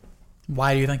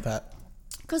 Why do you think that?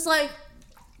 Because, like,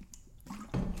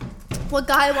 what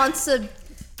guy wants to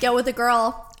get with a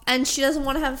girl and she doesn't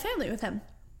want to have a family with him?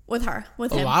 With her?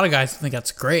 With A him? lot of guys think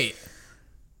that's great.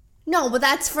 No, but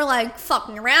that's for, like,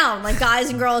 fucking around. Like, guys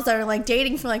and girls that are, like,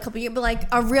 dating for, like, a couple years. But, like,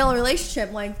 a real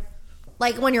relationship, like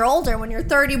when you're older, when you're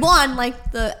 31,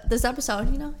 like this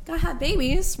episode, gotta have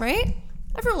babies, right?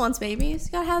 Everyone wants babies.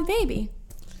 You gotta have a baby.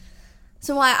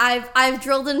 So I've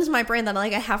drilled into my brain that,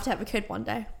 like, I have to have a kid one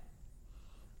day.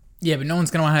 Yeah, but no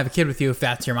one's gonna want to have a kid with you if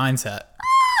that's your mindset.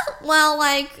 Well,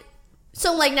 like,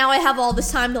 so, like, now I have all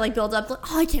this time to, like, build up.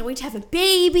 Like, oh, I can't wait to have a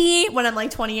baby. When I'm,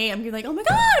 like, 28, I'm gonna be like, oh my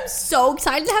God, I'm so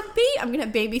excited to have a baby. I'm gonna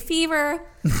have baby fever.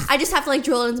 I just have to, like,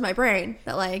 drill it into my brain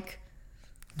that, like,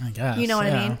 I guess. you know what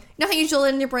I mean? You know how you drill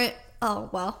it in your brain? Oh,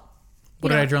 well. What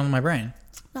did I drill into my brain?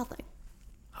 Nothing.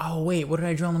 Oh, wait, what did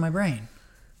I drill into my brain?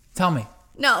 Tell me.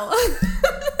 No.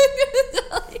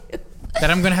 That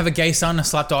I'm gonna have a gay son, a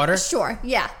slut daughter? Sure,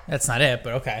 yeah. That's not it,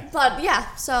 but okay. But,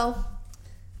 yeah, so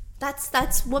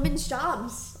that's women's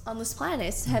jobs on this planet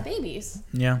is to have babies.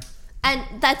 Yeah. And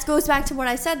that goes back to what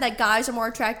I said, that guys are more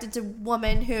attracted to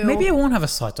women who... Maybe I won't have a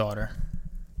slut daughter.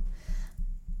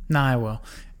 Nah, I will.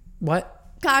 What?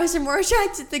 Guys are more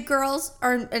attracted to girls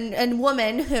and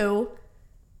women who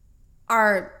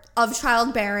are of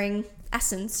childbearing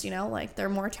essence, like they're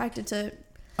more attracted to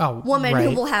women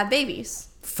who will have babies.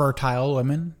 Fertile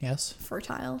women, yes.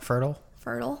 Fertile.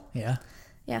 Yeah.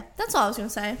 Yeah, that's all I was going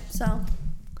to say. So,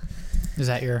 is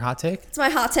that your hot take? it's my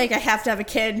hot take. I have to have a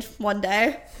kid one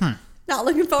day. Not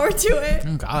looking forward to it.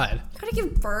 Oh, God. Gotta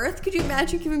give birth. Could you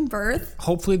imagine giving birth?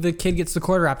 Hopefully the kid gets the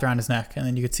cord wrapped around his neck and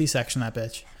then you could C-section that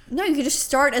bitch. No, you could just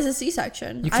start as a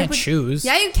C-section. You can't choose.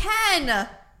 Yeah, you can.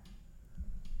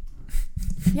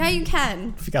 Yeah, you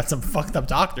can. If you got some fucked up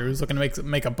doctor who's looking to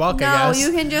make a buck, No, I guess.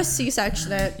 you can just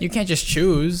C-section it. You can't just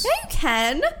choose. Yeah, you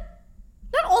can.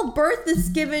 Not all birth is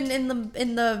given in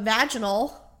the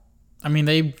vaginal. I mean,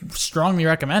 they strongly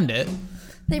recommend it.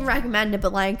 They recommend it,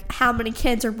 but, like, how many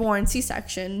kids are born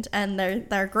C-sectioned and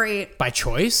they're great? By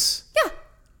choice? Yeah.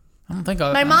 I don't think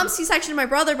My mom C-sectioned my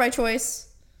brother by choice.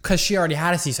 Because she already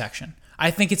had a C-section. I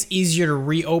think it's easier to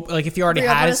reopen. Like, if you already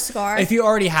Reopen had a scar. If you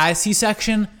already had a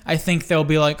C-section, I think they'll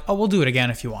be like, oh, we'll do it again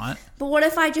if you want. But what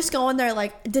if I just go in there,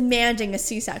 like, demanding a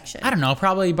C-section? I don't know.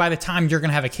 Probably by the time you're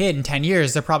going to have a kid in 10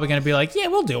 years, they're probably going to be like, yeah,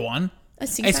 we'll do one. A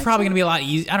C-section? It's probably going to be a lot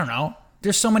easier. I don't know.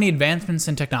 There's so many advancements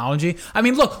in technology. I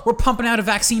mean, look, we're pumping out a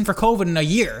vaccine for COVID in a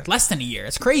year. Less than a year.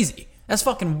 It's crazy. That's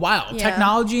fucking wild. Yeah.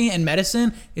 Technology and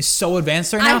medicine is so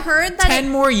advanced right now. I heard that 10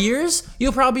 more years,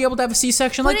 you'll probably be able to have a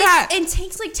C-section like that. It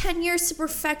takes, like, 10 years to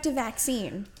perfect a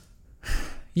vaccine.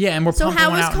 Yeah, and we're So pumping how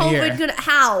one is out in a year. COVID gonna...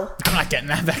 How? I'm not getting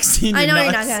that vaccine. I know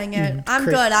you're nuts. not getting it. I'm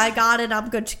Crazy. good. I got it. I'm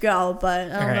good to go,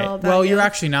 but I don't know about Well, you. you're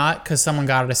actually not, because someone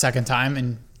got it a second time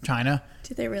in China.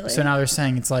 Did they really? So now they're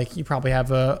saying it's like you probably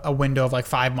have a window of like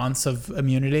 5 months of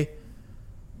immunity.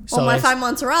 So well, my 5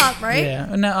 months are up, right?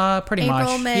 Yeah, no, pretty much.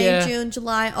 April, May, Yeah. June,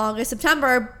 July, August,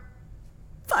 September.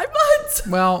 5 months.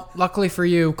 Well, luckily for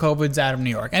you, COVID's out of New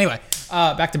York. Anyway,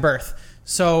 back to birth.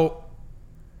 So,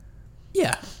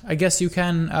 yeah, I guess you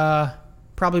can,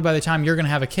 probably by the time you're going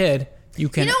to have a kid, you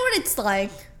can... You know what it's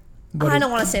like? I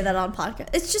don't want to say that on podcast.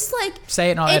 It's just like... Say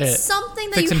it and I'll edit it. It's something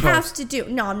that Fix you and have post. to do.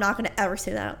 No, I'm not going to ever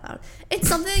say that out loud. It's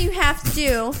something that you have to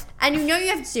do, and you know you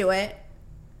have to do it.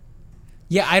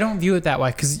 Yeah, I don't view it that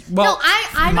way because, well, No,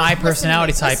 I my don't- listen to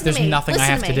personality me. type, Listen to there's me. nothing I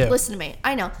Listen have to to me. do. Listen to me.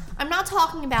 I know. I'm not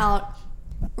talking about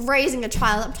raising a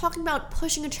child. I'm talking about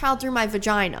pushing a child through my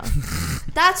vagina.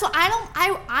 That's what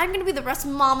I'm gonna be the best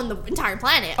mom on the entire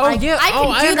planet. Oh yeah.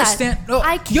 I do understand. That. Oh,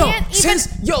 I can't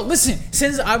listen.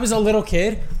 Since I was a little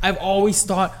kid, I've always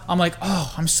thought I'm like,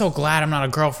 oh, I'm so glad I'm not a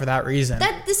girl for that reason.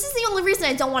 This is the only reason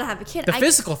I don't want to have a kid. The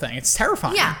physical thing, it's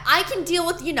terrifying. Yeah, I can deal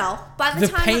with by the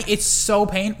time pain. It's so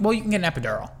pain. Well, you can get an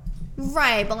epidural.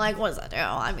 Right, but like, what does that do?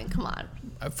 I mean, come on.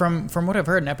 From what I've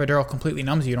heard, an epidural completely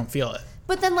numbs you. You don't feel it.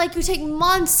 But then, like, you take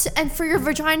months and for your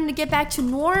vagina to get back to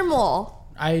normal.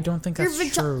 I don't think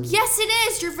that's true. Yes, it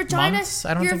is. Your vagina. Months?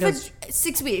 I don't think that's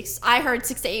 6 weeks. I heard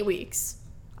 6 to 8 weeks.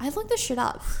 I looked this shit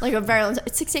up. Like a very long time.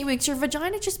 6 to 8 weeks. Your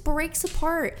vagina just breaks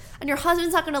apart, and your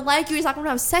husband's not gonna like you. He's not gonna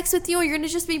have sex with you. You're gonna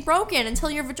just be broken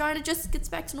until your vagina just gets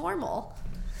back to normal.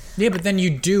 Yeah, but then you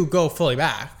do go fully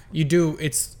back. You do.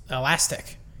 It's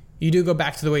elastic. You do go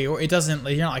back to the way you were. It doesn't.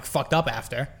 You're not like fucked up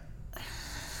after.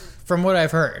 From what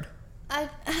I've heard.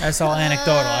 That's all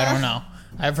anecdotal. I don't know.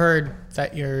 I've heard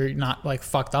that you're not like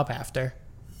fucked up after.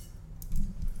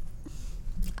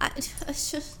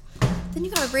 It's just then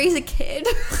you gotta raise a kid.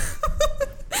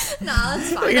 Nah,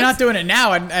 that's fine. Well, you're not doing it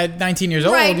now at 19 years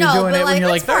old. Right, You're doing it when you're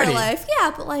like 30. Life.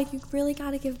 Yeah, but like you really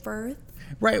gotta give birth.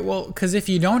 Right. Well, because if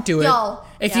you don't do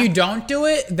it, you don't do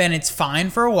it, then it's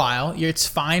fine for a while. It's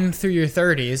fine through your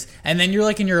 30s, and then you're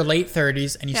like in your late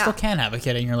 30s, and you still can have a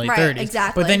kid in your late 30s.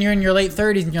 Exactly. But then you're in your late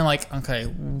 30s, and you're like, okay,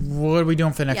 what are we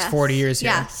doing for the next 40 years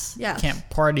here? Yes. Can't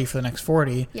party for the next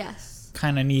 40. Yes.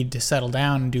 Kind of need to settle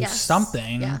down and do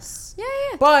something. Yes. Yeah.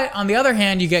 But on the other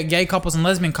hand, you get gay couples and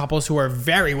lesbian couples who are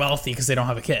very wealthy because they don't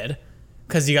have a kid.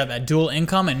 Because you got that dual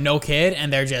income and no kid,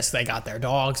 and they got their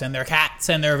dogs and their cats,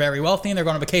 and they're very wealthy, and they're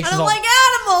going on vacations. I don't like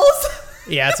animals.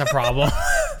 Yeah, it's a problem.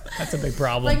 That's a big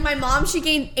problem. Like my mom, she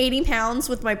gained 80 pounds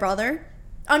with my brother.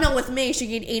 Oh no, with me, she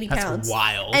gained 80 pounds. That's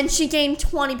wild. And she gained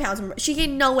 20 pounds. She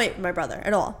gained no weight with my brother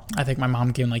at all. I think my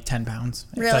mom gained like 10 pounds.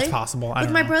 Really? If that's possible.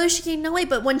 With my brother, she gained no weight,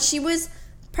 but when she was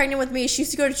pregnant with me, she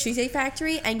used to go to Cheesecake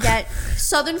Factory and get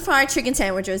Southern fried chicken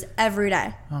sandwiches every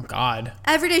day. Oh, God.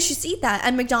 Every day she used to eat that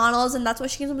at McDonald's, and that's why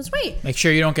she gained so much weight. Make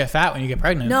sure you don't get fat when you get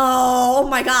pregnant. No. Oh,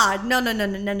 my God. No. I'm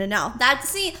not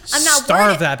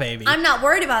Starve that baby. I'm not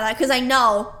worried about that because I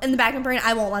know in the back of my brain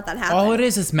I won't let that happen. All it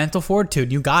is mental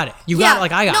fortitude. You got it. You got it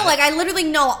like I got it. No, like I literally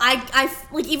know. I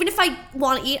like even if I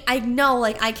want to eat, I know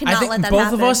like I cannot let that happen. I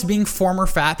think both of us being former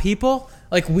fat people,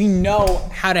 like we know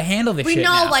how to handle this shit We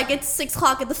know now. like it's 6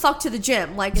 o'clock. Get the fuck to the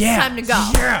gym. Like it's time to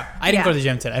go. Yeah. I didn't go to the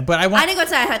gym today, but I went. I didn't go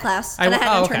today. I had class and I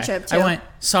had an internship too. I went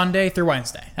Sunday through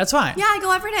Wednesday. That's fine. Yeah, I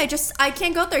go every day. Just I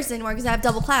can't go Thursday anymore because I have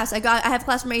double class. I have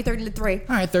class from 8:30 to 3.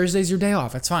 All right, Thursday's your day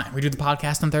off. That's fine. We do the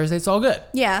podcast on Thursday. It's all good.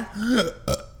 Yeah.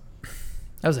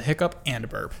 That was a hiccup and a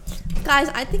burp. Guys,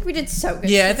 I think we did so good.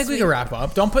 Yeah, I think we can wrap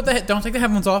up. Don't take the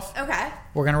headphones off. Okay.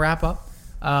 We're gonna wrap up.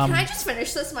 Can I just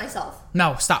finish this myself?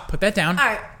 No, stop. Put that down. All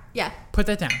right. Yeah. Put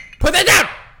that down. Put that down!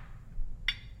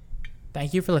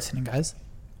 Thank you for listening, guys.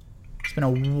 It's been a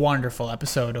wonderful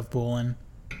episode of Bullin'.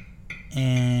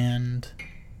 And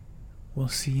we'll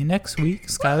see you next week.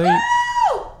 Skylar,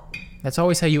 that's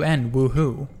always how you end.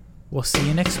 Woohoo. We'll see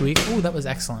you next week. Ooh, that was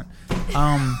excellent.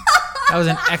 That was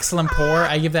an excellent pour.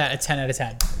 I give that a 10 out of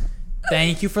 10.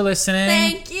 Thank you for listening.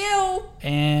 Thank you.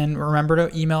 And remember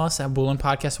to email us at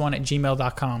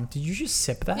bullinpodcast1@gmail.com. Did you just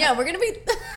sip that? Yeah, we're going to be...